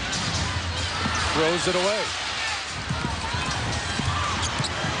 Throws it away.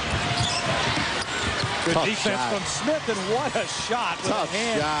 Good Tough defense shot from Smith, and what a shot with Tough a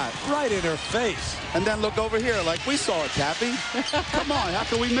hand shot. right in her face. And then look over here, like we saw it, Cappie. Come on, how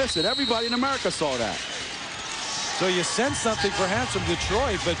can we miss it? Everybody in America saw that. So you sense something perhaps from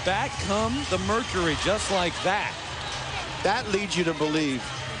Detroit, but back come the Mercury just like that. That leads you to believe,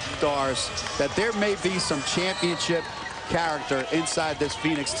 Stars, that there may be some championship character inside this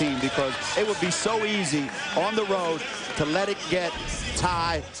Phoenix team, because it would be so easy on the road to let it get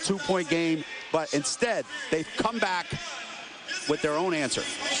tie, 2-point game, but instead they've come back with their own answer.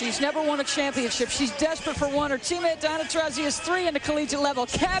 She's never won a championship. She's desperate for one. Her teammate Deanna Taurasi is 3 in the collegiate level.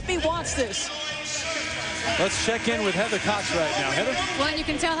 Cappie wants this. Let's check in with Heather Cox right now. Heather? Well, and you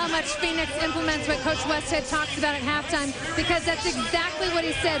can tell how much Phoenix implements what Coach Westhead talks about at halftime, because that's exactly what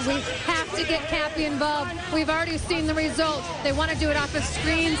he said. We have to get Cappie involved. We've already seen the result. They want to do it off of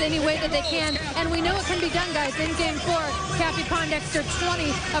screens any way that they can, and we know it can be done, guys. In Game 4, Cappie Pondexter 20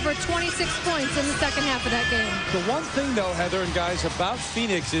 of her 26 points in the second half of that game. The one thing, though, Heather and guys, about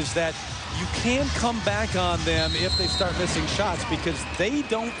Phoenix is that you can come back on them if they start missing shots, because they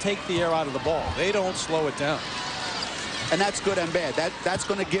don't take the air out of the ball. They don't slow it down. And that's good and bad. That's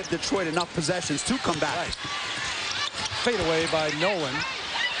going to give Detroit enough possessions to come back. Right. Fade away by Nolan.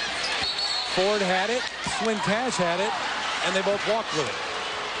 Ford had it, Swin Cash had it, and they both walked with it.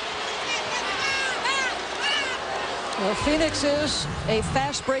 Well, Phoenix is a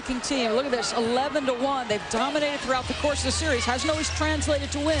fast-breaking team. Look at this, 11-1. They've dominated throughout the course of the series. Hasn't always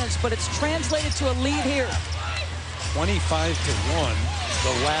translated to wins, but it's translated to a lead here. 25-1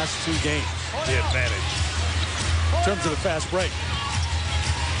 the last 2 games, the advantage. In terms of the fast break.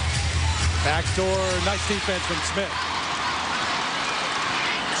 Backdoor, nice defense from Smith.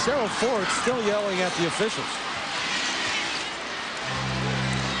 Cheryl Ford still yelling at the officials.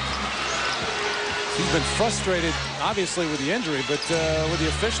 She's been frustrated, obviously, with the injury, but with the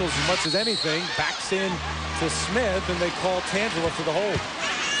officials as much as anything. Backs in to Smith, and they call Tangela for the hold.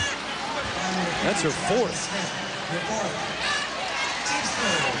 That's her 4th.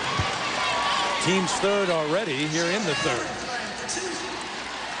 Team's 3rd already here in the 3rd.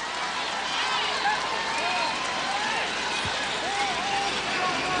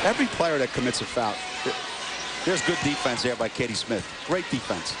 Every player that commits a foul, there's good defense there by Katie Smith. Great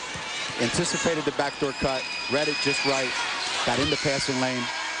defense. Anticipated the backdoor cut, read it just right, got in the passing lane.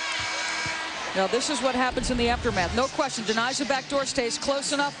 Now, this is what happens in the aftermath. No question, denies the backdoor, stays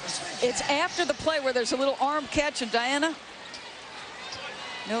close enough. It's after the play where there's a little arm catch, and Deanna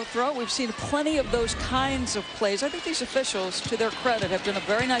No throw. We've seen plenty of those kinds of plays. I think these officials, to their credit, have done a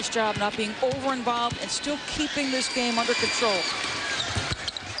very nice job not being over-involved and still keeping this game under control.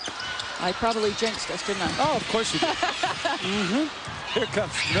 I probably jinxed us, didn't I? Oh, of course you did. Here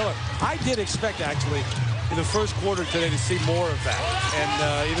comes Miller. I did expect, actually, in the first quarter today to see more of that.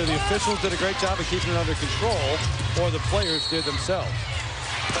 And either the officials did a great job of keeping it under control or the players did themselves.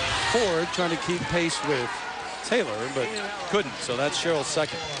 Ford trying to keep pace with Taylor, but couldn't. So that's Cheryl's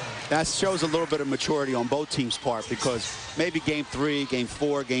second. That shows a little bit of maturity on both teams' part, because maybe game 3, game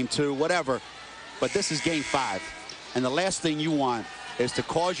 4, game 2, whatever. But this is game 5. And the last thing you want is to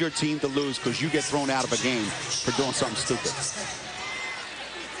cause your team to lose because you get thrown out of a game for doing something stupid.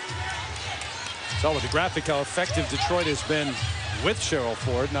 Saw with the graphic how effective Detroit has been with Cheryl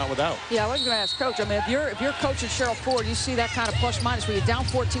Ford, not without. Yeah, I was going to ask Coach. I mean, if you're coaching Cheryl Ford, you see that kind of plus-minus where you're down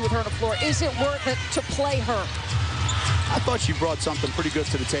 14 with her on the floor. Is it worth it to play her? I thought she brought something pretty good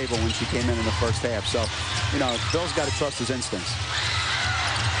to the table when she came in the first half. So, you know, Bill's got to trust his instincts.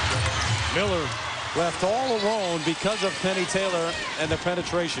 Miller left all alone because of Penny Taylor and the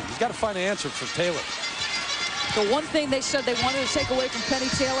penetration. He's got to find an answer for Taylor. The one thing they said they wanted to take away from Penny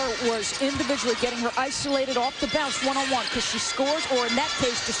Taylor was individually getting her isolated off the bounce one-on-one, because she scores, or in that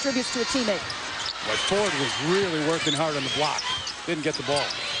case distributes to a teammate. But Ford was really working hard on the block. Didn't get the ball.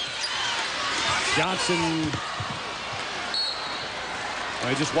 Johnson.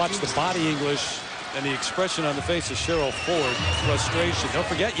 I just watched the body English and the expression on the face of Cheryl Ford. Frustration. Don't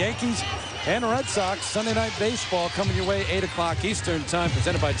forget, Yankees and Red Sox Sunday Night Baseball coming your way 8 o'clock Eastern Time,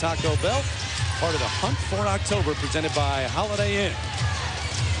 presented by Taco Bell. Part of the Hunt for October, presented by Holiday Inn.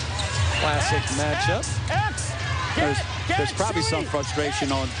 Classic matchup. There's probably some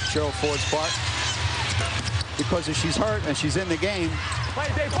frustration on Cheryl Ford's part, because if she's hurt and she's in the game,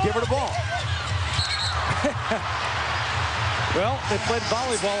 give her the ball. Well, they played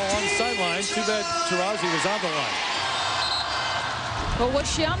volleyball along the sideline. Too bad Taurasi was on the line. But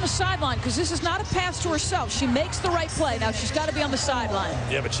was she on the sideline? Because this is not a pass to herself. She makes the right play. Now she's got to be on the sideline.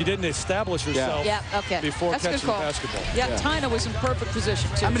 Yeah, but she didn't establish herself before catching the basketball. Yeah, Tyna was in perfect position,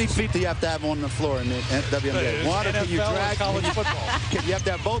 too. How many feet do you have to have on the floor in the WNBA? One, or can you drag? College football. You have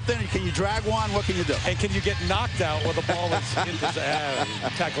to have both in. Can you drag one? What can you do? And can you get knocked out while the ball is in the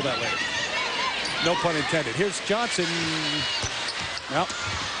tackle that later? No pun intended. Here's Johnson. Well,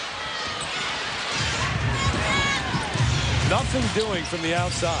 nothing doing from the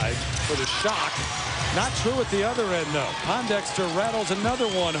outside for the shock. Not true at the other end, though. Pondexter rattles another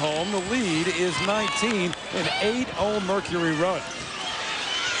one home. The lead is 19, an 8-0 Mercury run.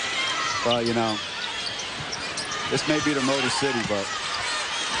 Well, you know, this may be the Motor City, but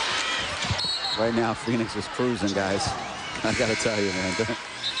right now Phoenix is cruising, guys. I got to tell you, man.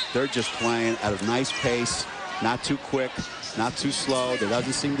 They're just playing at a nice pace, not too quick, not too slow. There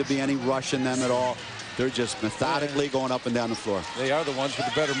doesn't seem to be any rush in them at all. They're just methodically going up and down the floor. They are the ones with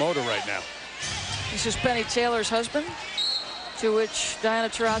the better motor right now. This is Penny Taylor's husband, to which Diana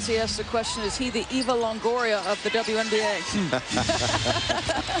Taurasi asks the question, is he the Eva Longoria of the WNBA?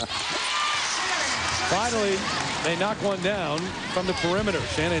 Finally, they knock one down from the perimeter.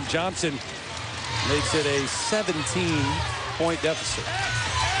 Shannon Johnson makes it a 17-point deficit.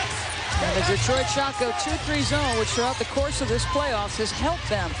 And the Detroit Shock go 2-3 zone, which throughout the course of this playoffs has helped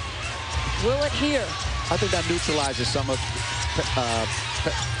them. Will it here? I think that neutralizes some of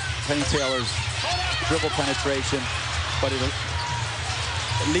Penny Taylor's dribble penetration, but it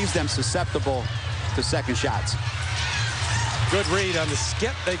leaves them susceptible to second shots. Good read on the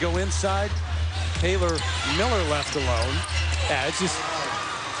skip. They go inside. Taylor Miller left alone. Yeah, it's just,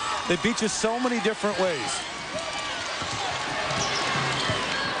 they beat you so many different ways.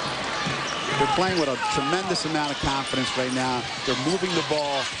 They're playing with a tremendous amount of confidence right now. They're moving the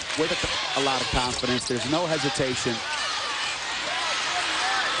ball with a lot of confidence. There's no hesitation.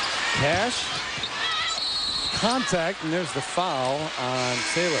 Cash. Contact, and there's the foul on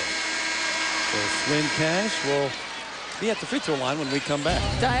Taylor. So Swin Cash will be at the free throw line when we come back.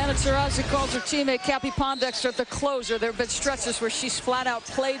 Diana Taurasi calls her teammate Cappie Pondexter the closer. There have been stretches where she's flat out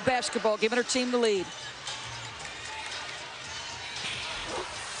played basketball, giving her team the lead.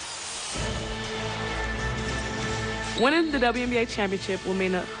 Winning the WNBA championship will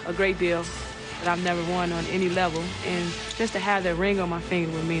mean a great deal that I've never won on any level, and just to have that ring on my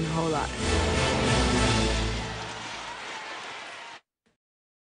finger would mean a whole lot.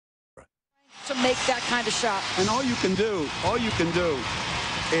 To make that kind of shot. And all you can do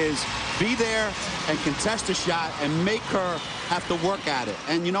is be there and contest a shot and make her have to work at it.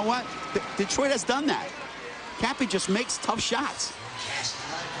 And you know what? Detroit has done that. Cappie just makes tough shots.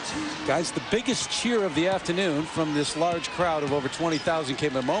 Guys, the biggest cheer of the afternoon from this large crowd of over 20,000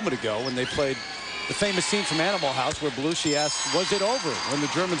 came a moment ago when they played the famous scene from Animal House where Belushi asked, was it over when the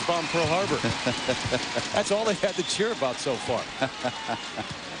Germans bombed Pearl Harbor? That's all they had to cheer about so far.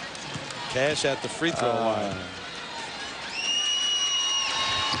 Cash at the free throw line.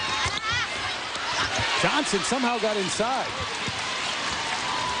 Johnson somehow got inside.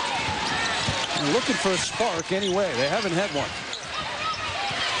 And looking for a spark anyway. They haven't had one.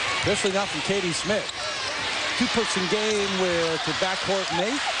 Especially not from Katie Smith. Two-person game with her backcourt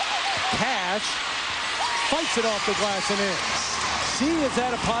mate. Cash fights it off the glass and in. She has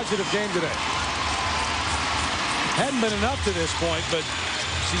had a positive game today. Hadn't been enough to this point, but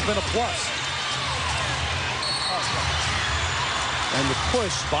she's been a plus. And the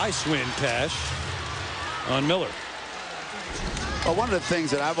push by Swin Cash on Miller. Well, one of the things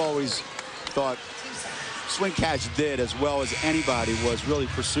that I've always thought Swin Cash did as well as anybody was really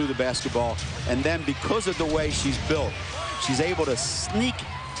pursue the basketball, and then because of the way she's built, she's able to sneak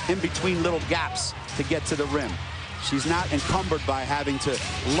in between little gaps to get to the rim. She's not encumbered by having to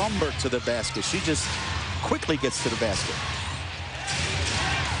lumber to the basket. She just quickly gets to the basket.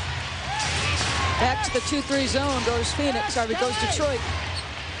 Back to the 2-3 zone goes Phoenix. Sorry, goes Detroit.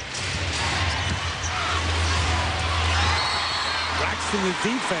 Braxton with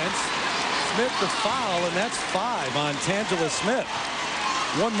defense. Smith the foul, and that's 5 on Tangela Smith.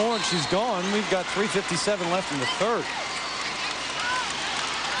 One more and she's gone. We've got 3:57 left in the third.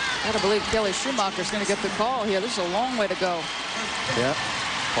 Gotta believe Kelly Schumacher's going to get the call here. This is a long way to go. Yeah.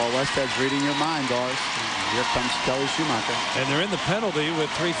 Paul Westhead's reading your mind, Doris. Here comes Kelly Schumacher. And they're in the penalty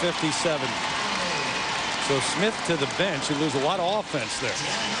with 3:57. So Smith to the bench. You lose a lot of offense there.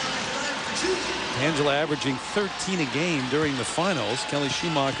 Tangela averaging 13 a game during the finals. Kelly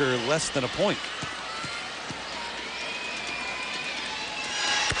Schumacher less than a point.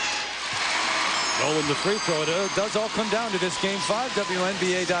 Nolan the free throw. It does all come down to this Game 5.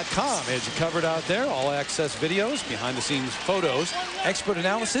 WNBA.com. As you covered out there, all access videos, behind the scenes photos, expert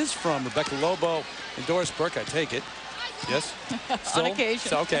analysis from Rebecca Lobo and Doris Burke. I take it. Yes? On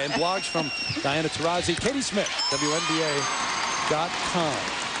occasion. Okay. And blogs from Diana Taurasi, Katie Smith, WNBA.com.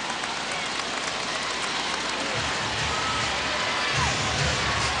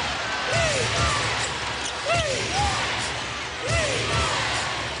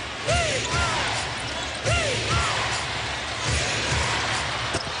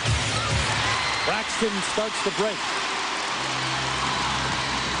 Braxton starts the break.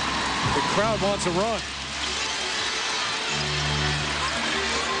 The crowd wants a run.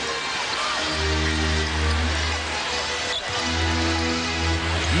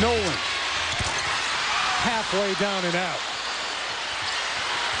 Nolan halfway down and out.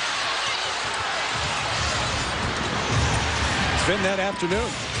 It's been that afternoon.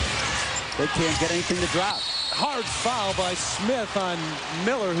 They can't get anything to drop. Hard foul by Smith on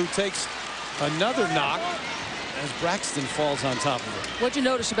Miller, who takes another knock as Braxton falls on top of her. What'd you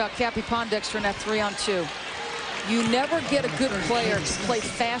notice about Cappie Pondexter in that 3-on-2? You never get a good player to play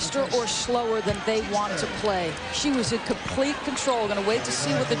faster or slower than they want to play. She was in complete control, going to wait to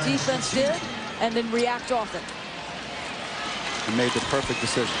see what the defense did and then react off it. And made the perfect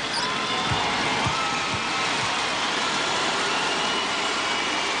decision.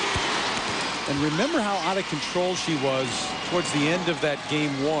 And remember how out of control she was towards the end of that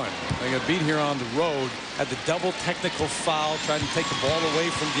Game 1. They got beat here on the road, had the double technical foul, trying to take the ball away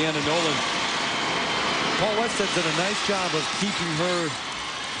from Deanna Nolan. Paul Westhead did a nice job of keeping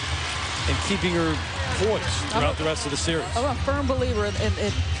her poised throughout the rest of the series. I'm a firm believer in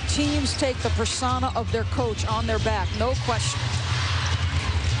teams take the persona of their coach on their back, no question.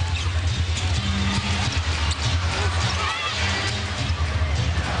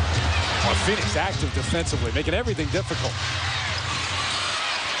 Well, Phoenix active defensively, making everything difficult.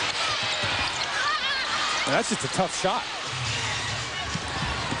 And that's just a tough shot.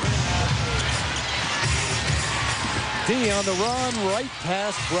 D on the run, right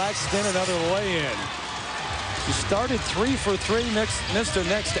past Braxton, another lay-in. She started 3 for 3, missed her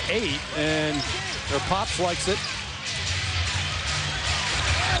next 8, and her Pops likes it.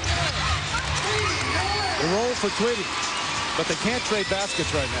 They roll for Twitty, but they can't trade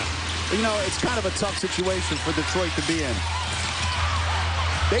baskets right now. You know, it's kind of a tough situation for Detroit to be in.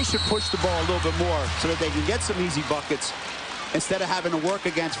 They should push the ball a little bit more so that they can get some easy buckets instead of having to work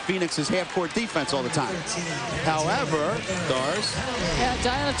against Phoenix's half-court defense all the time. However, Doris. Yeah,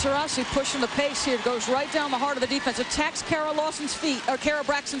 Diana Taurasi pushing the pace here. Goes right down the heart of the defense. Attacks Kara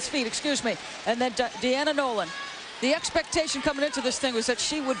Braxton's feet, excuse me. And then Deanna Nolan. The expectation coming into this thing was that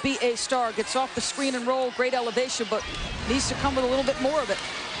she would be a star. Gets off the screen and roll, great elevation, but needs to come with a little bit more of it.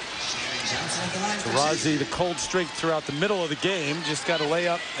 Taurasi, the cold streak throughout the middle of the game, just got a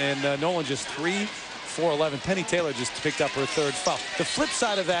layup, and Nolan just 3-4-11. Penny Taylor just picked up her third foul. The flip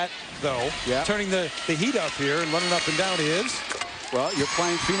side of that, though, turning the heat up here and running up and down is, well, you're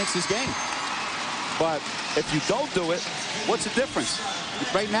playing Phoenix's game. But if you don't do it, what's the difference?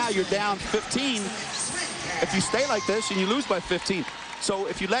 Right now, you're down 15. If you stay like this and you lose by 15. So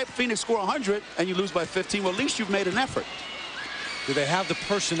if you let Phoenix score 100 and you lose by 15, well, at least you've made an effort. Do they have the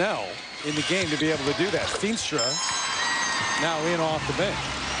personnel in the game to be able to do that? Feenstra now in off the bench.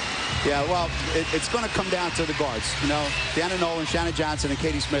 Yeah, well, it's going to come down to the guards. You know, Deanna, Nolan, Shannon Johnson, and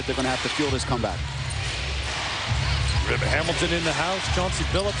Katie Smith are going to have to fuel this comeback. Rib Hamilton in the house. Chauncey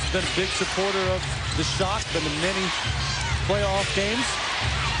Billups has been a big supporter of the Shock, been in many playoff games.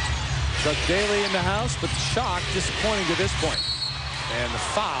 Chuck Daly in the house, but the Shock disappointing to this point. And the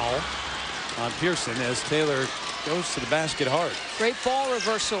foul on Pierson as Taylor goes to the basket hard. Great ball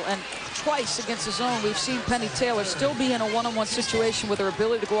reversal, and twice against the zone we've seen Penny Taylor still be in a one-on-one situation with her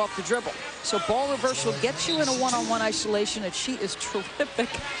ability to go off the dribble. So ball reversal gets you in a one-on-one isolation, and she is terrific.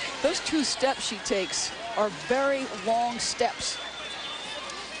 Those 2 steps she takes are very long steps.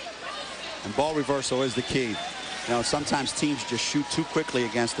 And ball reversal is the key. You know, sometimes teams just shoot too quickly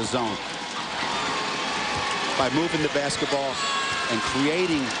against the zone. By moving the basketball and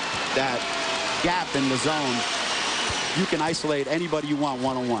creating that gap in the zone, you can isolate anybody you want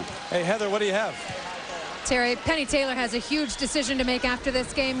one-on-one. Hey, Heather, what do you have? Terry, Penny Taylor has a huge decision to make after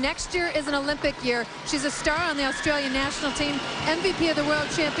this game. Next year is an Olympic year. She's a star on the Australian national team, MVP of the World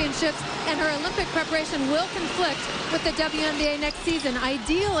Championships, and her Olympic preparation will conflict with the WNBA next season.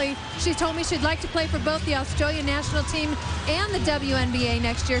 Ideally, she told me she'd like to play for both the Australian national team and the WNBA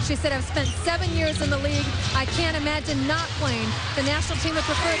next year. She said, I've spent 7 years in the league. I can't imagine not playing. The national team would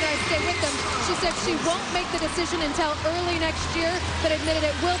prefer that I stay with them. She said she won't make the decision until early next year, but admitted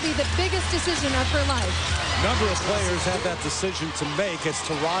it will be the biggest decision of her life. Number of players have that decision to make as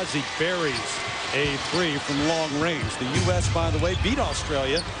Taurasi buries a 3 from long range. The U.S., by the way, beat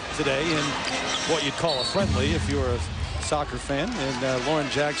Australia today in what you'd call a friendly if you were a soccer fan. And Lauren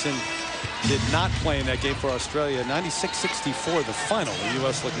Jackson did not play in that game for Australia. 96-64 the final. The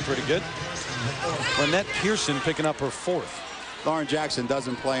U.S. looking pretty good. Plenette Pierson picking up her 4th. Lauren Jackson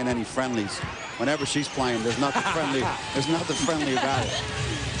doesn't play in any friendlies. Whenever she's playing, there's nothing friendly. There's nothing friendly about it.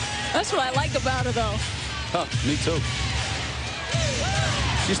 That's what I like about her, though. Huh, me too.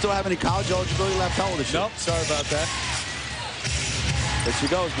 She still have any college eligibility left? How old is she? Nope, sorry about that. There she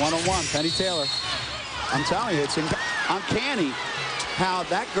goes, one-on-one, Penny Taylor. I'm telling you, it's uncanny how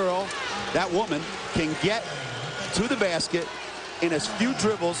that girl, that woman, can get to the basket in as few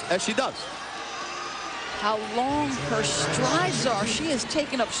dribbles as she does. How long her strides are. She has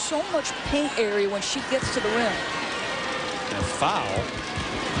taken up so much paint area when she gets to the rim. And foul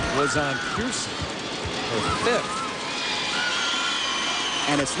was on Pierson, her 5th.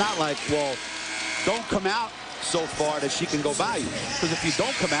 And it's not like, well, don't come out so far that she can go by you. Because if you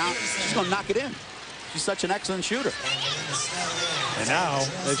don't come out, she's going to knock it in. She's such an excellent shooter. And now,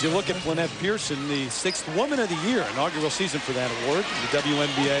 as you look at Plenette Pierson, the 6th Woman of the Year, inaugural season for that award, the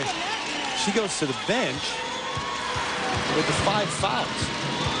WNBA, she goes to the bench with the 5 fouls.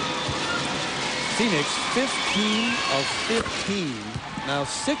 Phoenix, 15 of 15. Now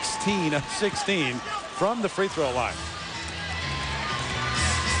 16 of 16 from the free throw line.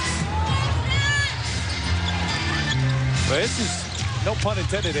 But this is, no pun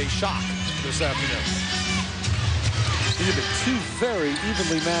intended, a shock this afternoon. These are the 2 very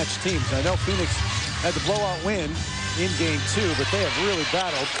evenly matched teams. I know Phoenix had the blowout win in Game 2, but they have really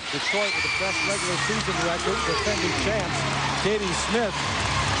battled. Detroit with the best regular season record, defending champs. Katie Smith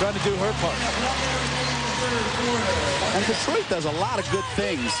trying to do her part. And Detroit does a lot of good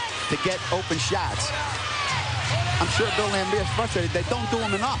things to get open shots. I'm sure Bill Lambert is frustrated. They don't do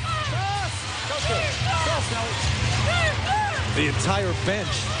them enough. The entire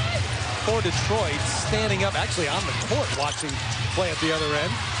bench for Detroit standing up, actually on the court, watching play at the other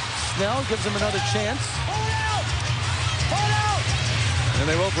end. Snell gives him another chance. And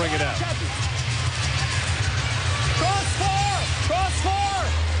they will bring it out. Cross 4! Cross 4!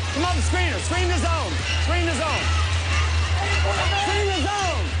 Come on, screener. Screen the zone. Screen the zone. Screen the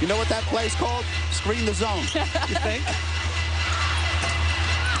zone. You know what that play's called? Screen the zone. You think?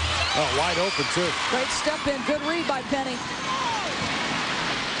 Oh, wide open, too. Great step in. Good read by Penny.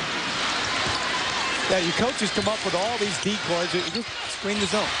 Yeah, your coaches come up with all these decoys. You just screen the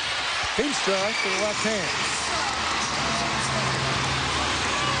zone. Feenstra to the left hand.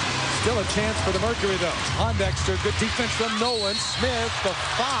 Still a chance for the Mercury, though. Pondexter, good defense from Nolan. Smith, the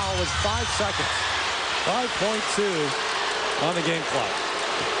foul was 5 seconds. 5.2 on the game clock.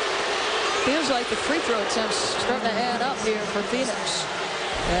 Feels like the free throw attempts starting to add up here for Phoenix.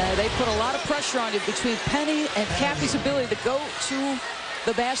 They put a lot of pressure on you between Penny and Cappie's ability to go to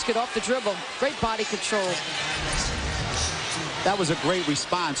the basket off the dribble. Great body control. That was a great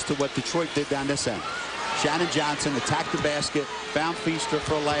response to what Detroit did down this end. Shannon Johnson attacked the basket, found Feenstra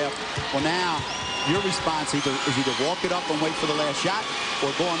for a layup. Well, now your response is either walk it up and wait for the last shot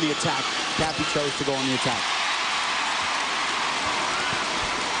or go on the attack. Cappie chose to go on the attack.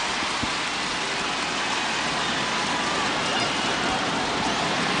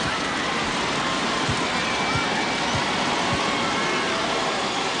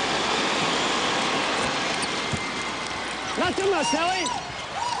 Not too much, Nelly.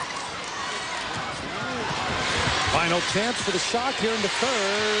 Final chance for the Shock here in the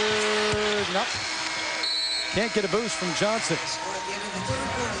third. Nope. Can't get a boost from Johnson.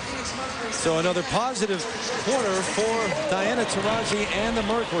 So another positive quarter for Deanna, Taurasi, and the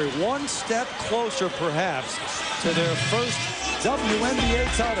Mercury. One step closer, perhaps, to their first WNBA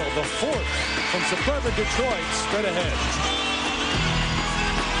title, the fourth from suburban Detroit, straight ahead.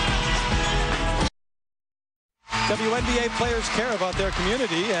 WNBA players care about their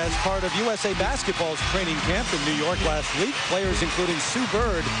community as part of USA Basketball's training camp in New York last week. Players including Sue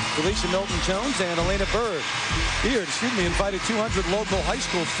Bird, Felicia Milton-Jones, and Elena Beard, invited 200 local high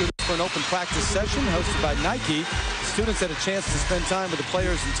school students for an open practice session hosted by Nike. Students had a chance to spend time with the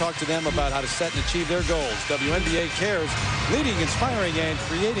players and talk to them about how to set and achieve their goals. WNBA cares, leading, inspiring, and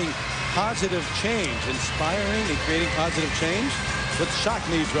creating positive change. Inspiring and creating positive change? What the Shock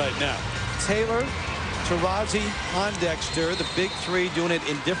needs right now. Taylor, Taurasi, Pondexter, the big three doing it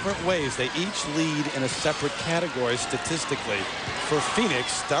in different ways. They each lead in a separate category statistically. For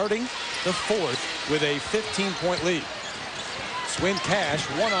Phoenix, starting the fourth with a 15-point lead. Swin Cash,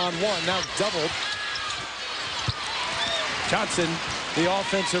 one-on-one, now doubled. Johnson, the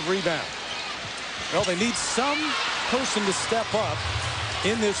offensive rebound. Well, they need some person to step up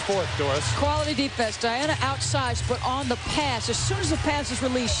in this fourth, Doris. Quality defense. Deanna outsized, but on the pass, as soon as the pass is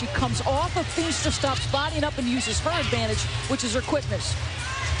released, she comes off of Feenstra, stops bodying up, and uses her advantage, which is her quickness.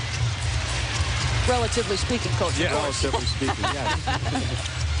 Relatively speaking, Coach. Yeah, relatively speaking, yes.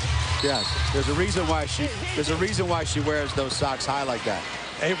 Yes. There's a reason why she wears those socks high like that.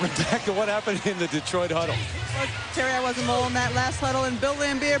 Hey, Rebecca, what happened in the Detroit huddle? Well, Terry, I wasn't low in that last huddle, and Bill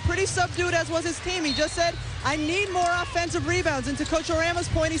Laimbeer, pretty subdued as was his team. He just said, I need more offensive rebounds. And to Coach Orama's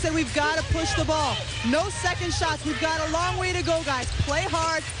point, he said, we've got to push the ball. No second shots. We've got a long way to go, guys. Play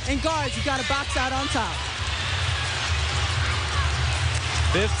hard, and guards, you've got to box out on top.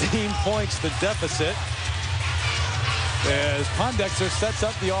 15 points the deficit as Pondexter sets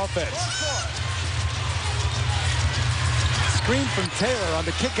up the offense. Screen from Taylor on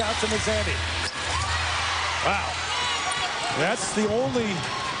the kick out to Mazzante. Wow. That's the only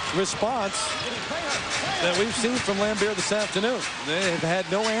response that we've seen from Laimbeer this afternoon. They have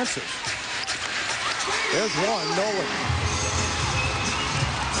had no answers. There's one, Nolan.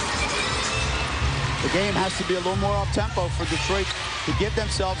 The game has to be a little more up-tempo for Detroit to give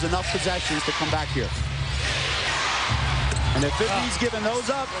themselves enough possessions to come back here. And if it means giving those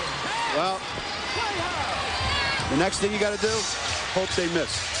up, well, the next thing you got to do, hope they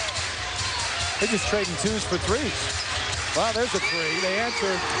miss. They're just trading twos for threes. Well, there's a three. They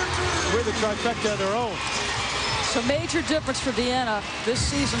answer with a trifecta of their own. So major difference for Deanna this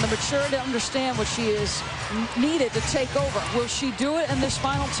season, the maturity to understand what she is needed to take over. Will she do it in this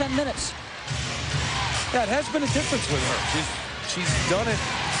final 10 minutes? Yeah, it has been a difference with her. She's done it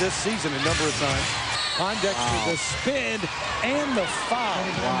this season a number of times. Pondexter, the spin and the foul.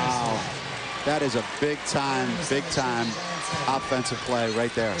 Wow. That is a big-time offensive play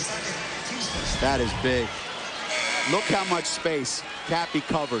right there. That is big. Look how much space Cappie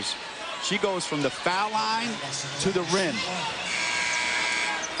covers. She goes from the foul line to the rim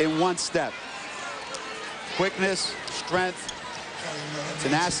in one step. Quickness, strength,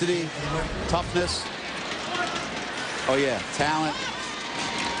 tenacity, toughness. Oh, yeah, talent.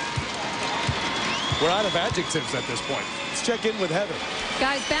 We're out of adjectives at this point. Let's check in with Heather.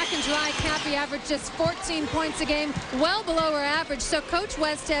 Guys, back in July, Cappie averaged just 14 points a game, well below her average. So Coach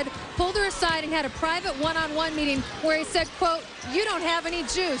Westhead pulled her aside and had a private one-on-one meeting where he said, quote, you don't have any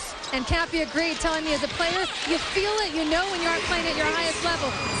juice. And Cappie agreed, telling me as a player, you feel it, you know when you aren't playing at your highest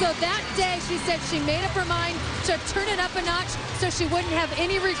level. So that day, she said she made up her mind to turn it up a notch so she wouldn't have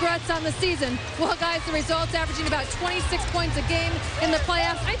any regrets on the season. Well, guys, the results averaging about 26 points a game in the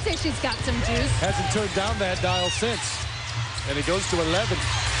playoffs. I'd say she's got some juice. Hasn't turned down that dial since. And it goes to 11.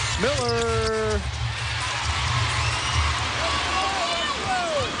 Miller.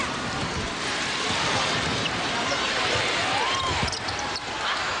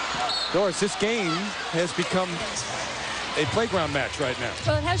 Doris, this game has become a playground match right now.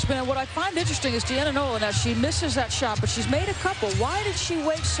 Well, it has been. And what I find interesting is Deanna Nolan, now she misses that shot, but she's made a couple. Why did she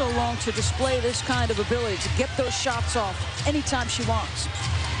wait so long to display this kind of ability to get those shots off anytime she wants?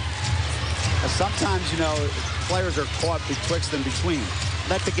 Sometimes, you know, players are caught betwixt and between.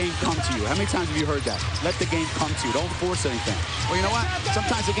 Let the game come to you. How many times have you heard that? Let the game come to you. Don't force anything. Well, you know what?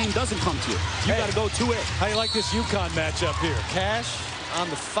 Sometimes the game doesn't come to you. You got to go to it. How do you like this UConn matchup here? Cash on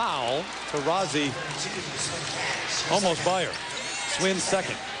the foul. Taurasi almost by her. Swin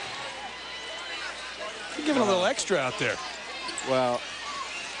second. You're giving a little extra out there. Well,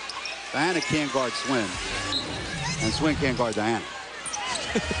 Diana can't guard Swin, and Swin can't guard Diana.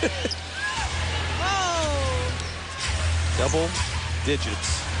 Double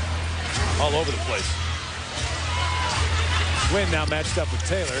digits all over the place. Swin now matched up with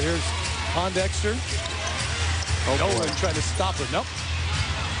Taylor. Here's Pondexter. Nolan trying to stop her. Nope.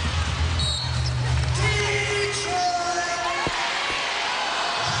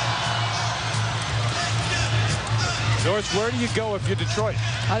 Doris, where do you go if you're Detroit?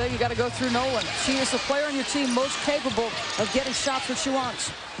 I think you got to go through Nolan. She is the player on your team most capable of getting shots when she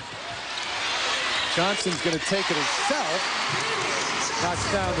wants. Johnson's going to take it herself.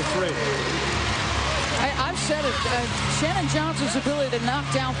 Knocks down the three. I've said it. Shannon Johnson's ability to knock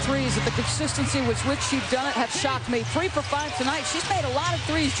down threes at the consistency with which she's done it have shocked me. 3 for 5 tonight. She's made a lot of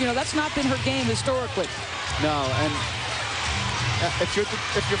threes, you know. That's not been her game historically. No, and if you're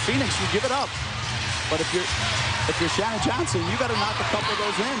Phoenix, you give it up. But if you're Shannon Johnson, you got to knock a couple of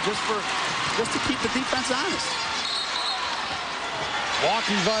those in just to keep the defense honest.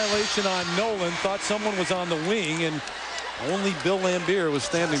 Walking violation on Nolan. Thought someone was on the wing, and only Bill Laimbeer was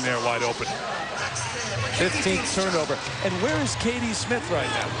standing there wide open. 15th turnover. And where is Katie Smith right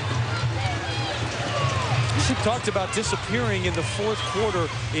now? She talked about disappearing in the 4th quarter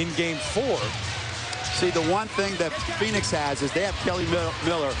in Game 4. See, the one thing that Phoenix has is they have Kelly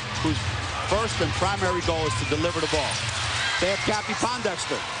Miller, whose first and primary goal is to deliver the ball. They have Cappie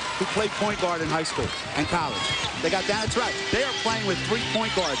Pondexter, who played point guard in high school and college. They got Deanna. That's right. They are playing with 3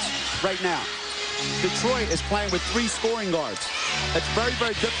 point guards right now. Detroit is playing with 3 scoring guards. It's very,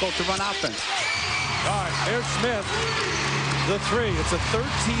 very difficult to run offense. All right, here's Smith. The 3. It's a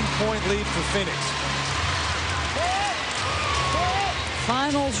 13-point lead for Phoenix.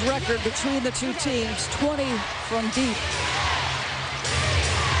 Finals record between the two teams, 20 from deep.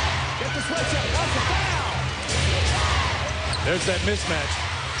 Get the switch up. Watch the foul. There's that mismatch.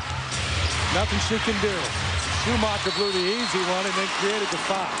 Nothing she can do. Schumacher blew the easy one and then created the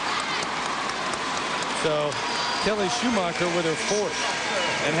foul. So Kelly Schumacher with her 4th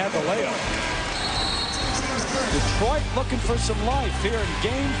and had the layup. Detroit looking for some life here in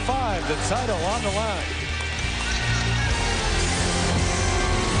Game 5. The title on the line.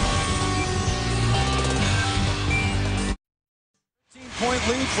 Point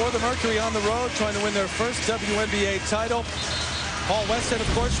lead for the Mercury on the road, trying to win their first WNBA title. Paul Westhead, of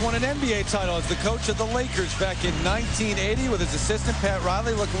course, won an NBA title as the coach of the Lakers back in 1980 with his assistant Pat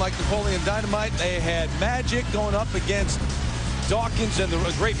Riley looking like Napoleon Dynamite. They had Magic going up against Dawkins, and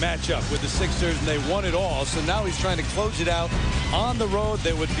a great matchup with the Sixers, and they won it all. So now he's trying to close it out on the road.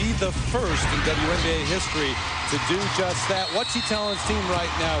 They would be the first in WNBA history to do just that. What's he telling his team right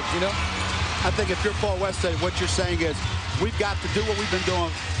now, you know? I think if you're Paul Westhead, what you're saying is, we've got to do what we've been doing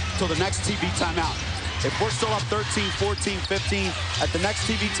till the next TV timeout. If we're still up 13, 14, 15 at the next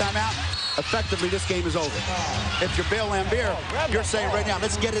TV timeout, effectively this game is over. If you're Bill Laimbeer, you're saying right now,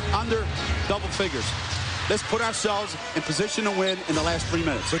 let's get it under double figures. Let's put ourselves in position to win in the last 3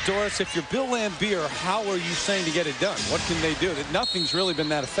 minutes. But Doris, if you're Bill Laimbeer, how are you saying to get it done? What can they do? Nothing's really been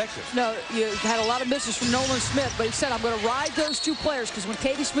that effective. No, you had a lot of misses from Nolan Smith, but he said, I'm going to ride those 2 players because when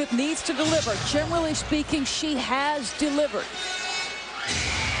Katie Smith needs to deliver, generally speaking, she has delivered.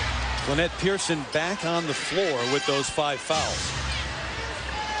 Plenette Pierson back on the floor with those 5 fouls.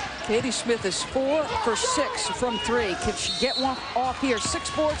 Katie Smith is 4 for 6 from 3. Can she get one off here?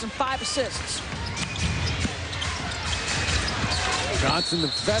 6 boards and 5 assists. Johnson, the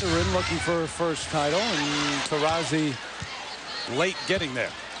veteran, looking for her first title, and Taurasi late getting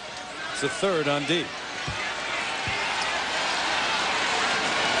there. It's the 3rd on D.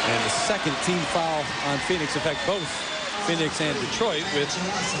 And the 2nd team foul on Phoenix. In fact, both Phoenix and Detroit with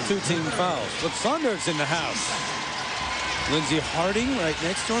 2 team fouls. But Thunder's in the house. Lindsey Harding right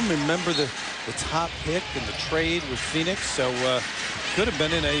next to him. Remember the top pick in the trade with Phoenix, so could have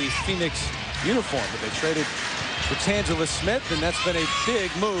been in a Phoenix uniform, but they traded for Tangela Smith, and that's been a big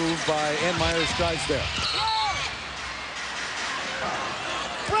move by Ann Myers-Drysdale.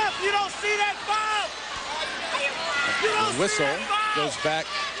 Ref, you don't see that foul! The whistle goes back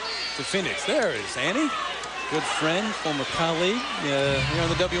to to Phoenix. There is Annie. Good friend, former colleague here on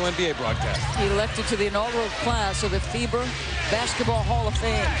the WNBA broadcast. Elected to the inaugural class of the FIBA Basketball Hall of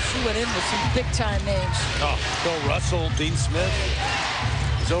Fame. She went in with some big-time names. Oh, Bill Russell, Dean Smith.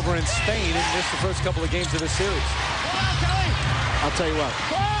 He's over in Spain and missed the first couple of games of this series. I'll tell you what.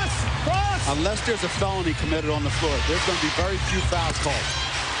 Unless there's a felony committed on the floor, there's going to be very few fouls called.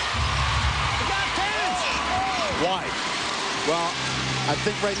 Why? Well, I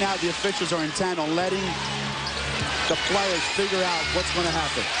think right now the officials are intent on letting the players figure out what's going to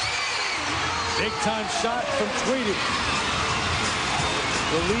happen. Big time shot from Tweedy.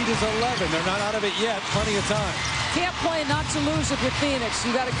 The lead is 11. They're not out of it yet. Plenty of time. Can't play not to lose it with Phoenix.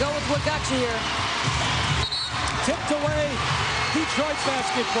 You got to go with what got you here. Tipped away. Detroit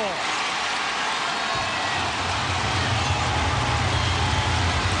basketball.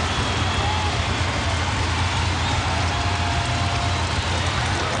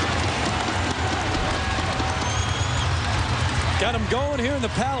 Got him going here in the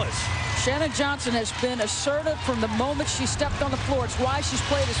Palace. Shannon Johnson has been assertive from the moment she stepped on the floor. It's why she's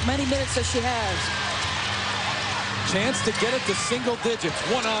played as many minutes as she has. Chance to get it to single digits.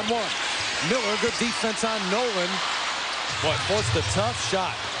 One-on-one. Miller, good defense on Nolan. Boy, forced a tough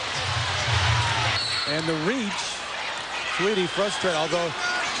shot. And the reach. Tweedy frustrated, although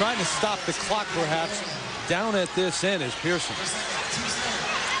trying to stop the clock perhaps. Down at this end is Pierson.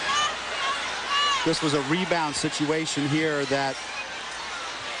 This was a rebound situation here that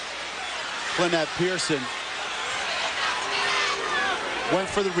Plenette Pierson went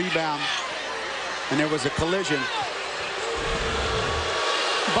for the rebound, and there was a collision.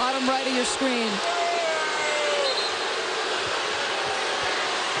 Bottom right of your screen.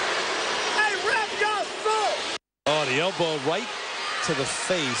 Hey, ref, go full! Oh, the elbow right to the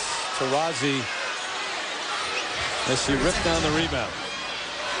face. Taurasi as she ripped down the rebound.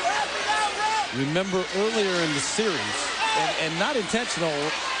 Remember earlier in the series, and not intentional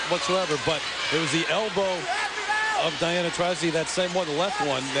whatsoever, but it was the elbow of Diana Taurasi, that same one, the left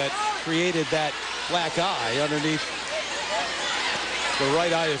one, that created that black eye underneath the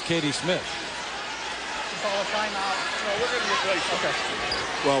right eye of Katie Smith.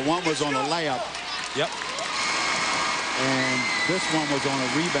 Well, one was on a layup. Yep. And this one was on a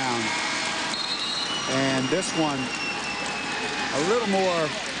rebound. And this one, a little more,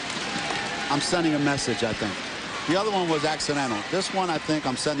 I'm sending a message, I think. The other one was accidental. This one, I think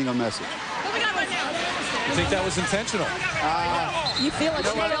I'm sending a message. You think that was intentional? You feel like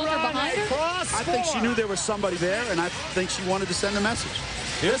she felt her behind her? I think she knew there was somebody there, and I think she wanted to send a message.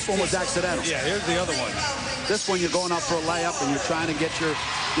 This one was accidental. Yeah, here's the other one. This one, you're going up for a layup, and you're trying to get your,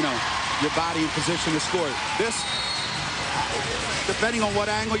 your body in position to score. This, depending on what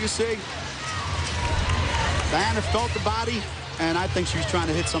angle you see, Diana felt the body, and I think she was trying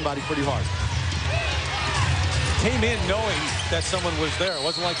to hit somebody pretty hard. Came in knowing that someone was there. It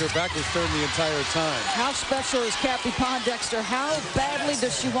wasn't like her back was turned the entire time. How special is Cappie Pondexter? How badly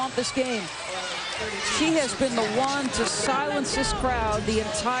does she want this game? She has been the one to silence this crowd the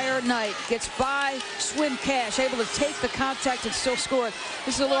entire night. Gets by Swin Cash, able to take the contact and still score it.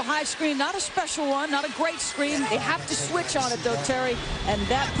 This is a little high screen, not a special one, not a great screen. They have to switch on it, though, Terry, and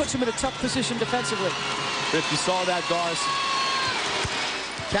that puts them in a tough position defensively. If you saw that, Doris,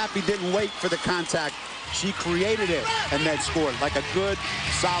 Cappie didn't wait for the contact. She created it and then scored like a good,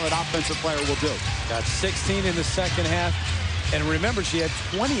 solid offensive player will do. Got 16 in the second half. And remember, she had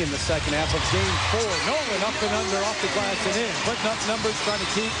 20 in the second half of game 4. Nolan up and under, off the glass and in. Putting up numbers, trying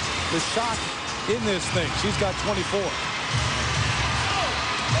to keep the shot in this thing. She's got 24.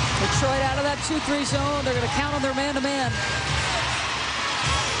 Detroit out of that 2-3 zone. They're going to count on their man-to-man.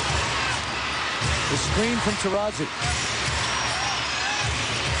 The screen from Taurasi.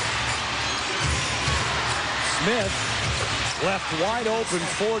 Smith left wide open.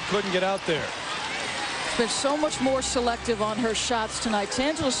 Ford couldn't get out there. Been so much more selective on her shots tonight.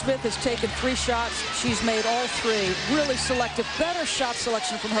 Tangela Smith has taken 3 shots. She's made all 3. Really selective. Better shot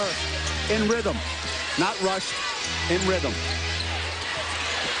selection from her. In rhythm. Not rushed. In rhythm.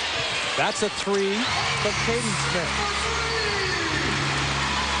 That's a 3 from Katie Smith.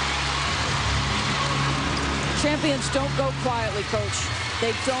 Champions don't go quietly, Coach.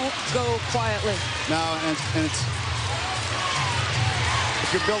 They don't go quietly. No, and it's...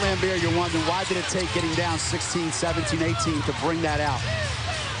 If you're Bill Lambier, you're wondering, why did it take getting down 16, 17, 18 to bring that out?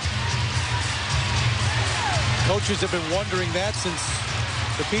 Coaches have been wondering that since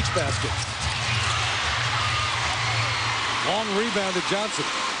the Peach Basket. Long rebound to Johnson.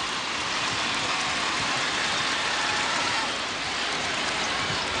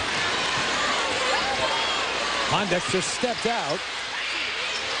 Pondexter stepped out.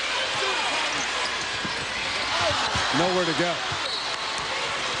 nowhere to go.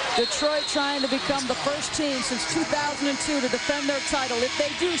 Detroit trying to become the first team since 2002 to defend their title. If they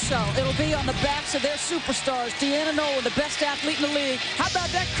do so, it'll be on the backs of their superstars. Deanna, Nolan, the best athlete in the league. How about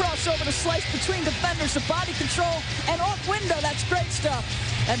that crossover to slice between defenders, the body control, and off window? That's great stuff.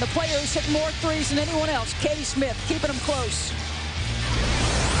 And the player who's hit more threes than anyone else, Katie Smith, keeping them close.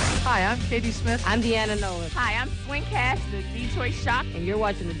 Hi, I'm Katie Smith. I'm Deanna Nolan. Hi, I'm Swin, the Detroit Shock. And you're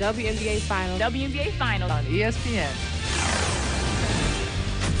watching the WNBA Finals. WNBA Finals on ESPN.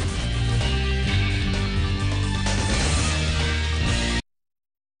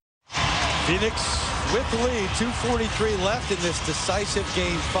 Phoenix with the lead, 2:43 left in this decisive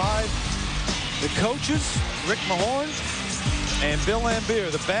Game 5. The coaches, Rick Mahorn and Bill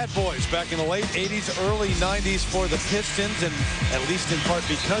Laimbeer, the bad boys back in the late 80s, early 90s for the Pistons, and at least in part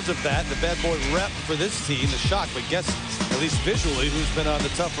because of that, the bad boy rep for this team, the Shock, but guess, at least visually, who's been on the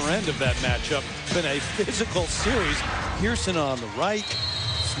tougher end of that matchup. It's been a physical series. Pierson on the right,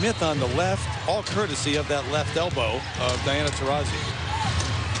 Smith on the left, all courtesy of that left elbow of Diana Taurasi.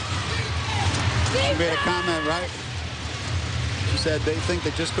 She made a comment, right? She said they think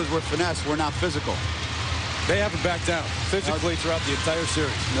that just because we're finesse, we're not physical. They haven't backed down physically throughout the entire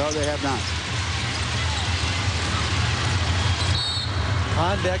series. No, they have not.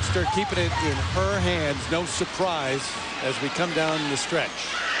 Pondexter keeping it in her hands. No surprise as we come down the stretch.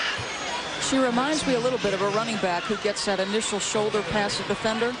 She reminds me a little bit of a running back who gets that initial shoulder past the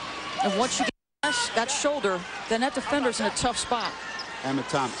defender. And once you get that shoulder, then that defender's in a tough spot. Emmett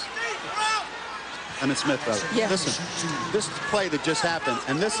Smith, brother. Yeah. Listen, this play that just happened,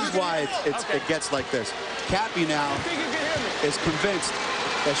 and this is why it gets like this. Cappie now is convinced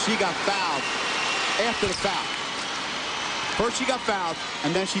that she got fouled after the foul. First she got fouled,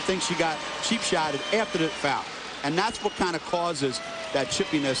 and then she thinks she got cheap shotted after the foul. And that's what kind of causes that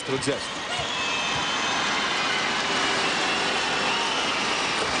chippiness to exist.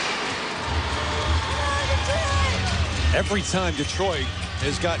 Every time Detroit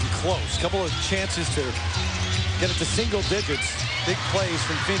has gotten close, a couple of chances to get it to single digits. Big plays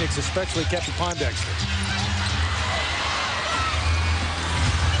from Phoenix, especially Cappie Pondexter.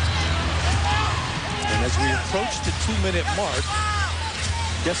 And as we approach the 2-minute mark,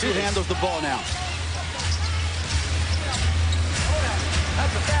 guess who handles the ball now?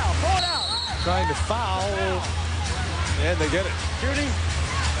 That's a foul. Throw it out. Trying to foul, and they get it. Shooting.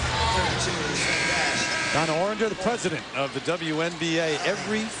 Donna Oranger, the president of the WNBA.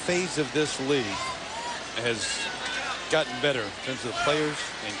 Every phase of this league has gotten better in terms of players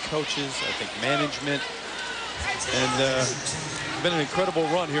and coaches, I think management. And it's been an incredible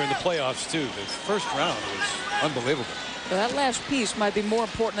run here in the playoffs, too. The first round was unbelievable. Well, that last piece might be more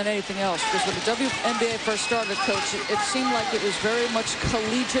important than anything else, because when the WNBA first started, Coach, it seemed like it was very much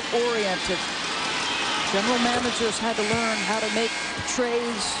collegiate-oriented. General managers had to learn how to make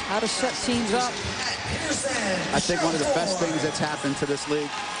trades, how to set teams up. I think one of the best things that's happened to this league,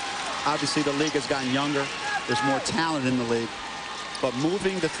 obviously the league has gotten younger. There's more talent in the league. But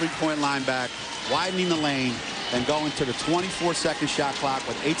moving the three-point line back, widening the lane, and going to the 24-second shot clock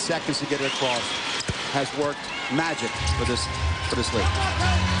with 8 seconds to get it across has worked magic for this league.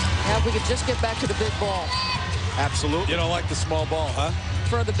 Now if we could just get back to the big ball. Absolutely. You don't like the small ball, huh?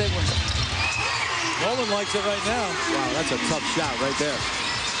 For the big one. Nolan likes it right now. Wow, that's a tough shot right there.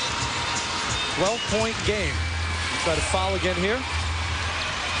 12-point game. Try to foul again here.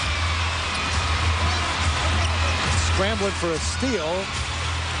 Scrambling for a steal.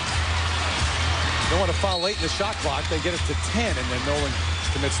 Don't want to foul late in the shot clock. They get it to 10, and then Nolan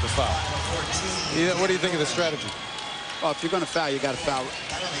commits the foul. What do you think of the strategy? Well, if you're going to foul, you got to foul.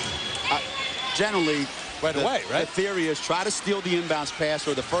 Generally, right away, right? The theory is try to steal the inbounds pass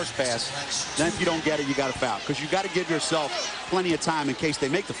or the first pass. Then if you don't get it, you got to foul, because you got to give yourself plenty of time in case they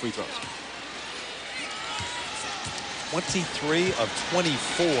make the free throws. 23 of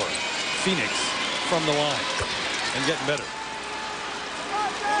 24, Phoenix from the line and getting better.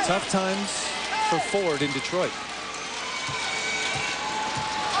 Tough times for Ford in Detroit.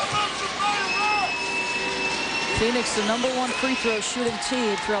 Phoenix, the #1 free throw shooting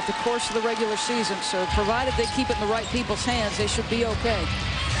team throughout the course of the regular season. So provided they keep it in the right people's hands, they should be okay.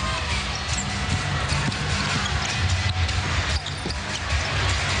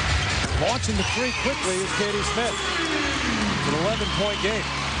 Launching the three quickly is Katie Smith. It's an 11-point game.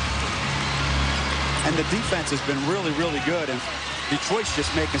 And the defense has been really, really good. And Detroit's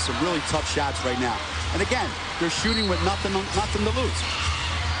just making some really tough shots right now. And again, they're shooting with nothing to lose.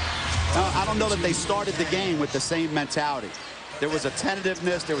 Now, I don't know that they started the game with the same mentality. There was a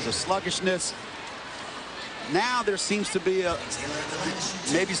tentativeness, there was a sluggishness. now there seems to be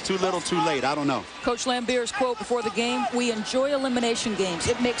maybe it's too little too late. I don't know. Coach Lambier's quote before the game, we enjoy elimination games.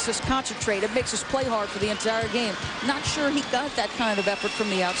 It makes us concentrate. It makes us play hard for the entire game. Not sure he got that kind of effort from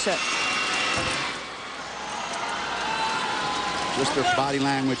the outset. Just their body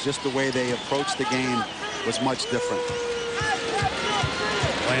language, just the way they approached the game was much different.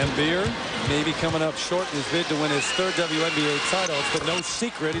 Lambier maybe coming up short in his bid to win his third WNBA title. It's been no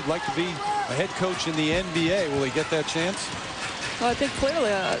secret he'd like to be a head coach in the NBA. Will he get that chance? Well, I think clearly,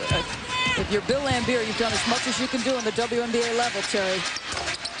 if you're Bill Lambier, you've done as much as you can do on the WNBA level, Terry.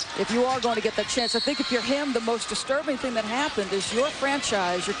 If you are going to get that chance, I think if you're him, the most disturbing thing that happened is your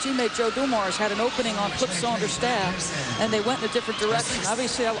franchise, your teammate Joe Dumars had an opening on Flip Saunders' staff, and they went in a different direction.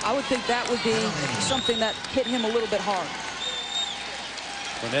 Obviously, I would think that would be something that hit him a little bit hard.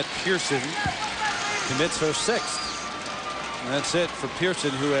 Plenette Pierson commits her 6th. And that's it for Pierson,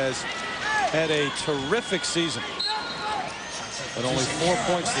 who has had a terrific season. But only 4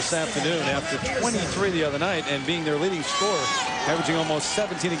 points this afternoon after 23 the other night, and being their leading scorer, averaging almost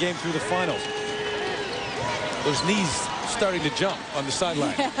 17 a game through the finals. Those knees starting to jump on the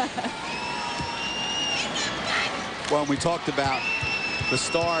sideline. Well, we talked about the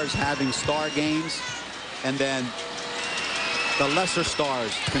stars having star games, and then the lesser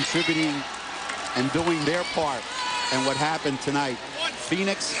stars contributing and doing their part. And what happened tonight,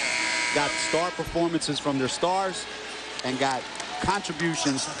 Phoenix got star performances from their stars and got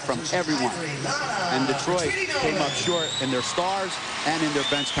contributions from everyone. And Detroit came up short in their stars and in their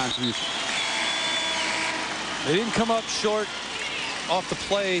bench contributions. They didn't come up short off the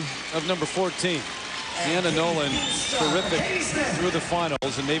play of number 14. Deanna Nolan, terrific through the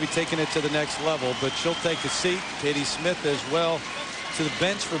finals and maybe taking it to the next level, but she'll take a seat. Katie Smith as well to the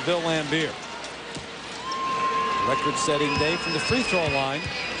bench for Bill Lambier. Record-setting day from the free throw line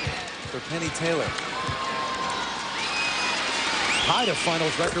for Penny Taylor. Tied a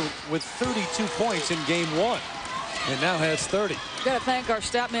finals record with 32 points in game 1 and now has 30. Got to thank our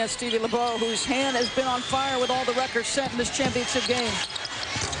stat man Stevie LeBeau, whose hand has been on fire with all the records set in this championship game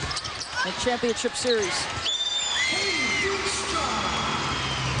and championship series.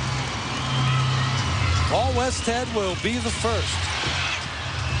 Paul Westhead will be the first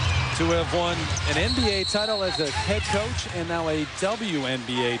to have won an NBA title as a head coach and now a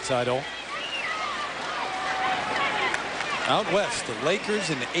WNBA title. Out west, the Lakers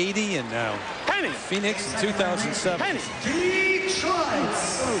in '80 and now Phoenix in 2007. Detroit.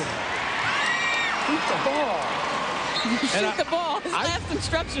 Shoot the ball. Shoot the ball. His last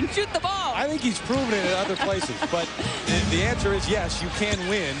instruction, shoot the ball. I think he's proven it in other places, but the answer is yes, you can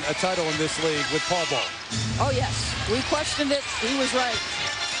win a title in this league with Paul Ball. Oh, yes. We questioned it. He was right.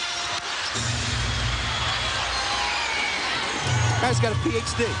 Guy's got a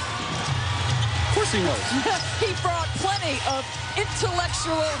PhD. Of course he knows. He brought plenty of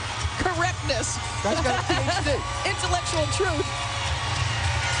intellectual correctness. Guy's got a PhD. Intellectual truth.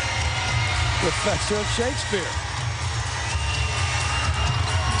 Professor of Shakespeare.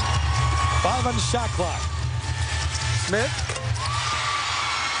 5 on the shot clock. Smith.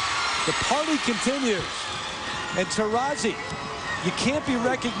 The party continues. And Taurasi, you can't be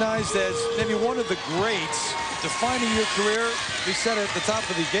recognized as maybe one of the greats defining your career. We said it at the top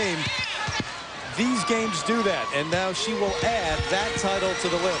of the game. These games do that, and now she will add that title to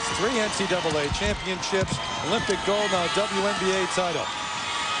the list. 3 NCAA championships, Olympic gold, now WNBA title.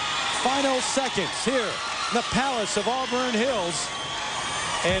 Final seconds here in the Palace of Auburn Hills.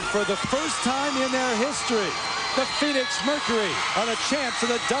 And for the first time in their history, the Phoenix Mercury are the champs of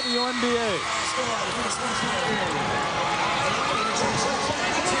the WNBA.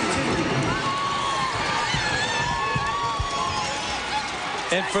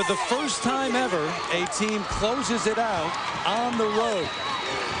 And for the first time ever, a team closes it out on the road.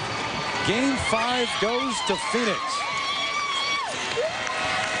 Game 5 goes to Phoenix.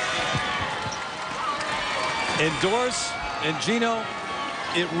 And Doris and Gino,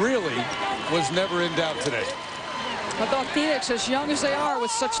 it really was never in doubt today. I thought Phoenix, as young as they are,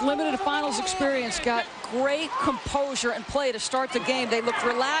 with such limited finals experience, got great composure and play to start the game. They looked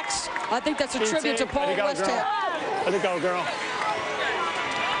relaxed. I think that's a tribute to Paul Westhead. Let it go, girl.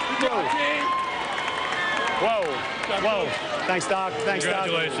 Whoa. Whoa. Whoa. Thanks, Doc. Thanks, Doc.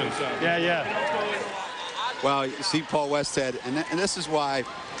 Congratulations. Yeah, yeah. Well, you see Paul Westhead, and this is why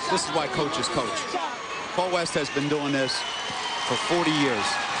coaches coach. Paul Westhead's been doing this for 40 years.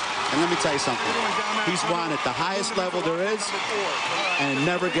 And let me tell you something. He's won at the highest level there is and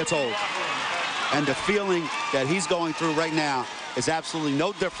never gets old. And the feeling that he's going through right now is absolutely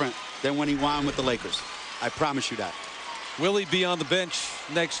no different than when he won with the Lakers. I promise you that. Will he be on the bench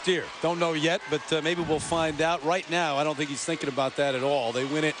next year? Don't know yet, but maybe we'll find out. Right now, I don't think he's thinking about that at all. They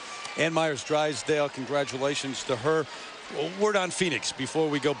win it. Ann Myers-Drysdale, congratulations to her. Word on Phoenix before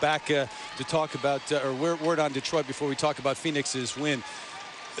we go back to talk about, or word on Detroit before we talk about Phoenix's win.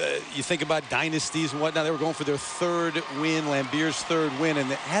 You think about dynasties and whatnot. They were going for their third win, Lambier's third win, and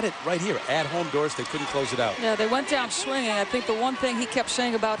they had it right here at home doors. They couldn't close it out. Yeah, they went down swinging. I think the one thing he kept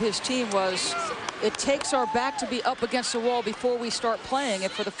saying about his team was, it takes our back to be up against the wall before we start playing.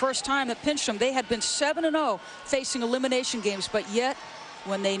 And for the first time that pinched them, they had been 7-0 facing elimination games, but yet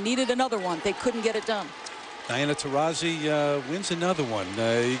when they needed another one, they couldn't get it done. Diana Taurasi wins another one.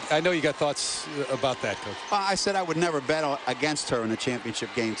 I know you got thoughts about that, Coach. I said I would never bet against her in a championship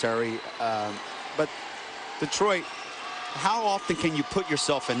game, Terry. But Detroit, how often can you put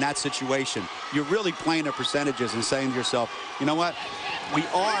yourself in that situation? You're really playing the percentages and saying to yourself, you know what? We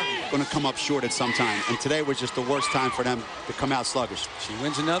are going to come up short at some time. And today was just the worst time for them to come out sluggish. She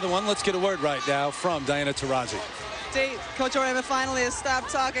wins another one. Let's get a word right now from Diana Taurasi. Coach Orema finally has stopped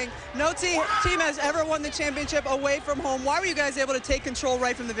talking. No team has ever won the championship away from home. Why were you guys able to take control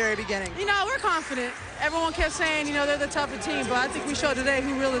right from the very beginning? You know, we're confident. Everyone kept saying, you know, they're the toughest team, but I think we showed today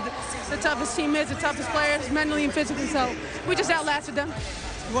who really the toughest team is, the toughest players, mentally and physically, so we just outlasted them.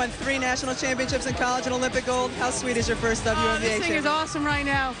 You won 3 national championships in college and Olympic gold. How sweet is your first WNBA This thing is awesome right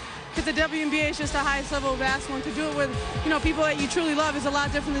now, because the WNBA is just the highest level of basketball, and to do it with, you know, people that you truly love is a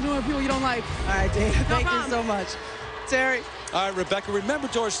lot different than doing it with people you don't like. All right, Dana, thank you so much. Terry. All right, Rebecca, remember,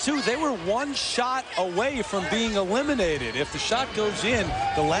 Doris, too, they were 1 shot away from being eliminated. If the shot goes in,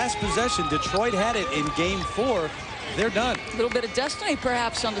 the last possession, Detroit had it in Game 4. They're done. A little bit of destiny,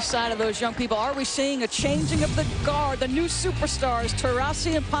 perhaps, on the side of those young people. Are we seeing a changing of the guard, the new superstars,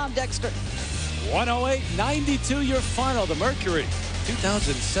 Taurasi and Pondexter? 108-92 your final. The Mercury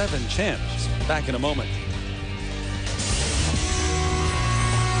 2007 champs. Back in a moment.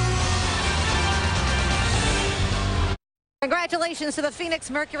 Congratulations to the Phoenix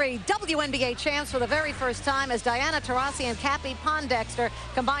Mercury WNBA champs for the very first time as Diana Taurasi and Cappie Pondexter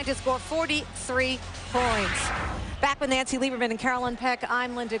combined to score 43 points. Back with Nancy Lieberman and Carolyn Peck,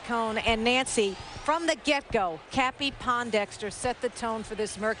 I'm Linda Cohn. And Nancy, from the get-go, Cappie Pondexter set the tone for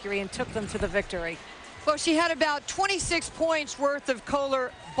this Mercury and took them to the victory. Well, she had about 26 points worth of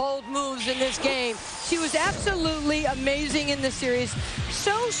Kohler bold moves in this game. She was absolutely amazing in the series.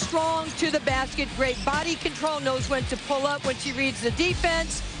 So strong to the basket, great body control, knows when to pull up when she reads the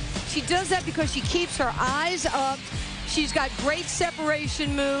defense. She does that because she keeps her eyes up. She's got great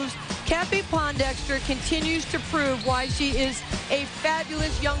separation moves. Cappie Pondexter continues to prove why she is a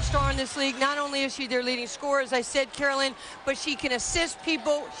fabulous young star in this league. Not only is she their leading scorer, as I said, Carolyn, but she can assist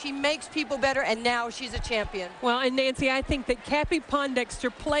people. She makes people better, and now she's a champion. Well, and Nancy, I think that Cappie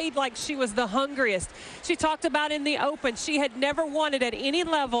Pondexter played like she was the hungriest. She talked about in the Open, she had never won it at any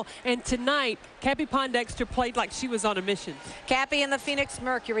level, and tonight, Cappie Pondexter played like she was on a mission. Cappie and the Phoenix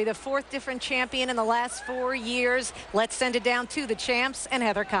Mercury, the 4th different champion in the last 4 years. Let's send it down to the champs and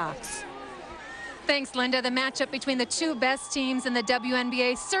Heather Cox. Thanks, Linda. The matchup between the 2 best teams in the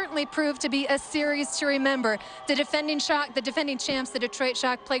WNBA certainly proved to be a series to remember. The defending champs, the Detroit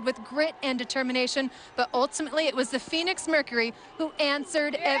Shock, played with grit and determination, but ultimately it was the Phoenix Mercury who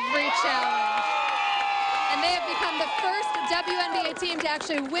answered every challenge. And they have become the first WNBA team to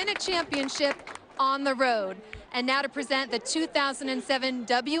actually win a championship on the road. And now to present the 2007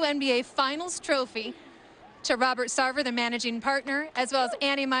 WNBA Finals trophy to Robert Sarver, the managing partner, as well as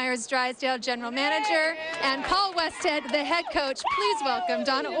Annie Myers-Drysdale, general manager, and Paul Westhead, the head coach. Please welcome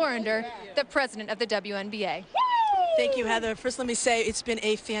Donna Orender, the president of the WNBA. Thank you, Heather. First, let me say it's been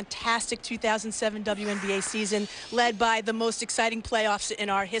a fantastic 2007 WNBA season, led by the most exciting playoffs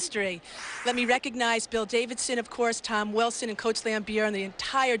in our history. Let me recognize Bill Davidson, of course, Tom Wilson, and Coach Lambier, and the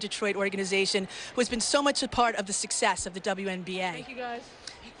entire Detroit organization, who has been so much a part of the success of the WNBA. Thank you, guys.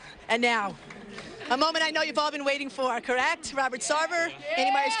 And now, a moment I know you've all been waiting for, correct? Robert Sarver,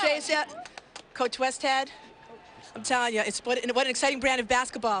 Annie Myers-Drysdale, Coach Westhead. I'm telling you, what an exciting brand of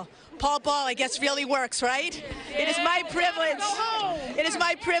basketball. Paul Ball, I guess, really works, right? It is my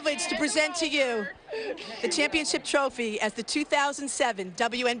privilege to present to you the championship trophy as the 2007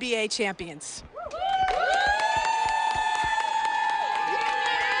 WNBA champions.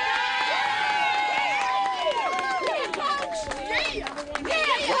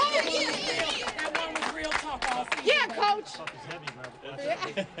 Yeah, Coach.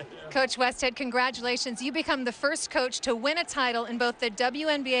 Coach Westhead, congratulations. You become the first coach to win a title in both the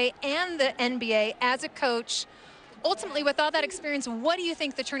WNBA and the NBA as a coach. Ultimately, with all that experience, what do you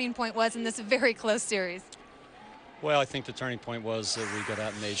think the turning point was in this very close series? Well, I think the turning point was that we got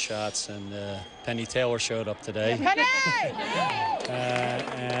out and made shots, and Penny Taylor showed up today.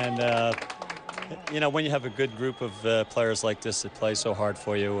 You know, when you have a good group of players like this that play so hard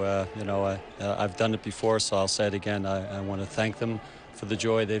for you, you know, I've done it before, so I'll say it again. I want to thank them for the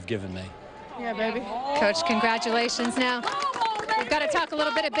joy they've given me. Yeah, baby. Coach, congratulations. Now, we've got to talk a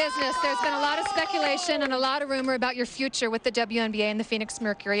little bit of business. There's been a lot of speculation and a lot of rumor about your future with the WNBA and the Phoenix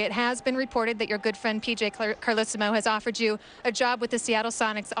Mercury. It has been reported that your good friend PJ Carlesimo has offered you a job with the Seattle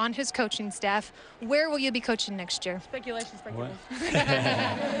Sonics on his coaching staff. Where will you be coaching next year? Speculation.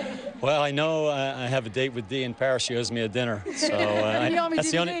 Well, I know I have a date with Dee in Paris. She owes me a dinner. So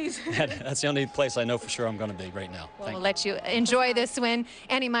that's the only place I know for sure I'm going to be right now. Well, we'll let you enjoy this win.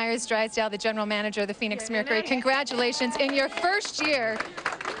 Annie Myers-Drysdale, the general manager of the Phoenix Mercury. Congratulations. In your first year,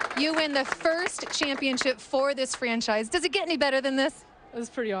 you win the first championship for this franchise. Does it get any better than this? It was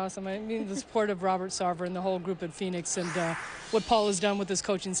pretty awesome. I mean, the support of Robert Sarver and the whole group at Phoenix, and what Paul has done with his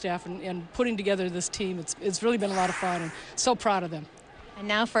coaching staff and putting together this team, it's really been a lot of fun, and so proud of them. And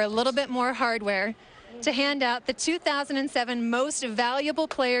now for a little bit more hardware to hand out the 2007 Most Valuable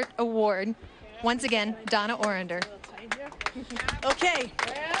Player Award. Once again, Donna Orander. Okay.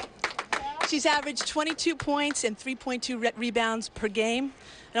 She's averaged 22 points and 3.2 rebounds per game.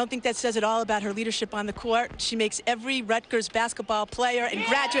 I don't think that says it all about her leadership on the court. She makes every Rutgers basketball player and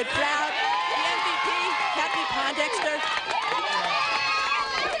graduate proud. The MVP, Cappie Pondexter.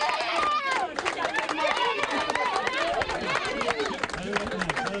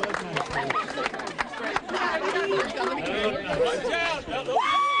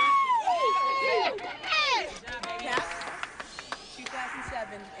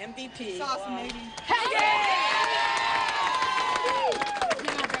 MVP. Awesome, baby.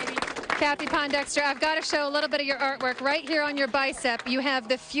 Cappie Pondexter, I've got to show a little bit of your artwork right here on your bicep. You have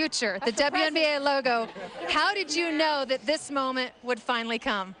the future, the WNBA logo. How did you know that this moment would finally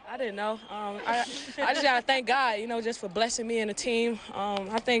come? I didn't know. I just got to thank God, you know, just for blessing me and the team.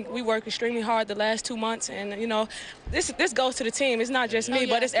 I think we worked extremely hard the last 2 months, and, you know, this goes to the team. It's not just me,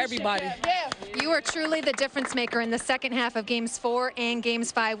 but it's everybody. You are truly the difference maker in the second half of Games 4 and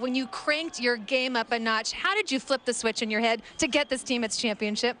Games 5. When you cranked your game up a notch, how did you flip the switch in your head to get this team its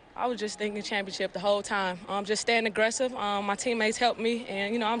championship? I was just thinking championship the whole time. Just staying aggressive. My teammates helped me,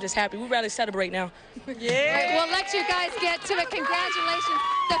 and, you know, I'm just happy. We'd rather celebrate now. Yeah. All right, we'll let you guys get to it. Congratulations.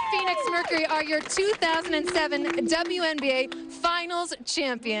 The Phoenix Mercury are your 2007 WNBA Finals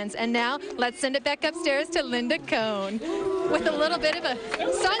champions. And now let's send it back upstairs to Linda Cohn with a little bit of a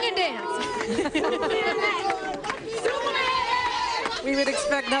song and dance. We would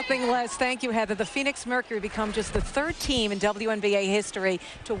expect nothing less. Thank you, Heather. The Phoenix Mercury become just the third team in WNBA history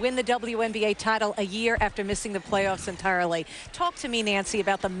to win the WNBA title a year after missing the playoffs entirely. Talk to me, Nancy,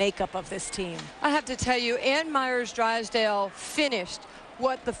 about the makeup of this team. I have to tell you, Ann Myers-Drysdale finished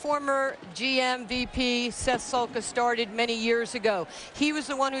what the former GM VP Seth Sulka started many years ago. He was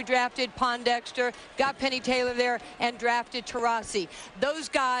the one who drafted Pondexter, got Penny Taylor there, and drafted Taurasi. Those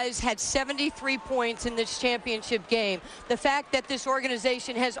guys had 73 points in this championship game. The fact that this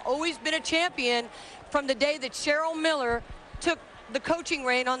organization has always been a champion from the day that Cheryl Miller took the coaching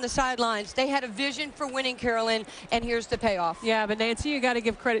reign on the sidelines. They had a vision for winning, Carolyn, and here's the payoff. Yeah, but Nancy, you got to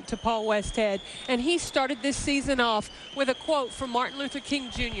give credit to Paul Westhead. And he started this season off with a quote from Martin Luther King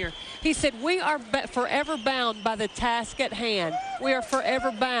Jr. He said, "We are forever bound by the task at hand. We are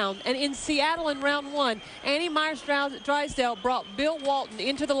forever bound." And in Seattle in round 1, Annie Myers-Drysdale brought Bill Walton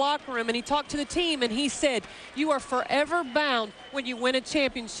into the locker room, and he talked to the team, and he said, "You are forever bound when you win a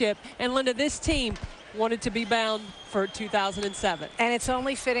championship." And Linda, this team wanted to be bound for 2007. And it's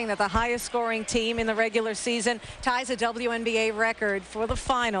only fitting that the highest scoring team in the regular season ties a WNBA record for the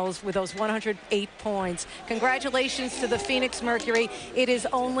finals with those 108 points. Congratulations to the Phoenix Mercury. It is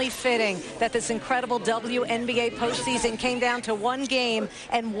only fitting that this incredible WNBA postseason came down to one game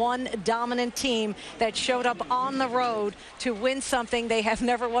and one dominant team that showed up on the road to win something they have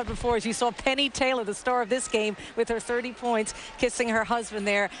never won before. As you saw Penny Taylor, the star of this game, with her 30 points, kissing her husband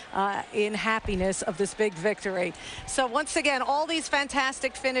there in happiness of this big victory. So once again, all these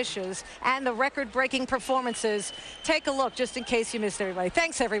fantastic finishes and the record-breaking performances. Take a look just in case you missed everybody.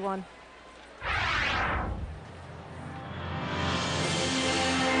 Thanks, everyone.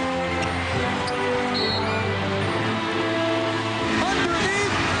 Underneath,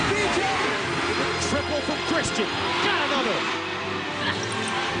 BJ. Triple from Christian. Got another.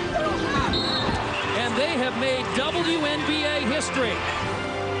 And they have made WNBA history.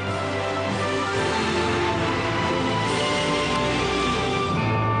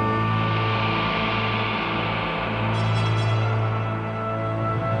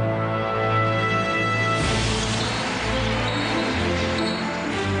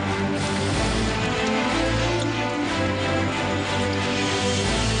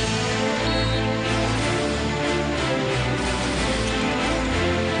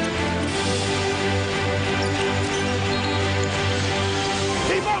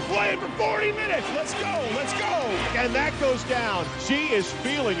 I'm playing for 40 minutes. Let's go. Let's go. And that goes down. She is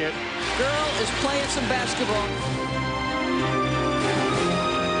feeling it. Girl is playing some basketball.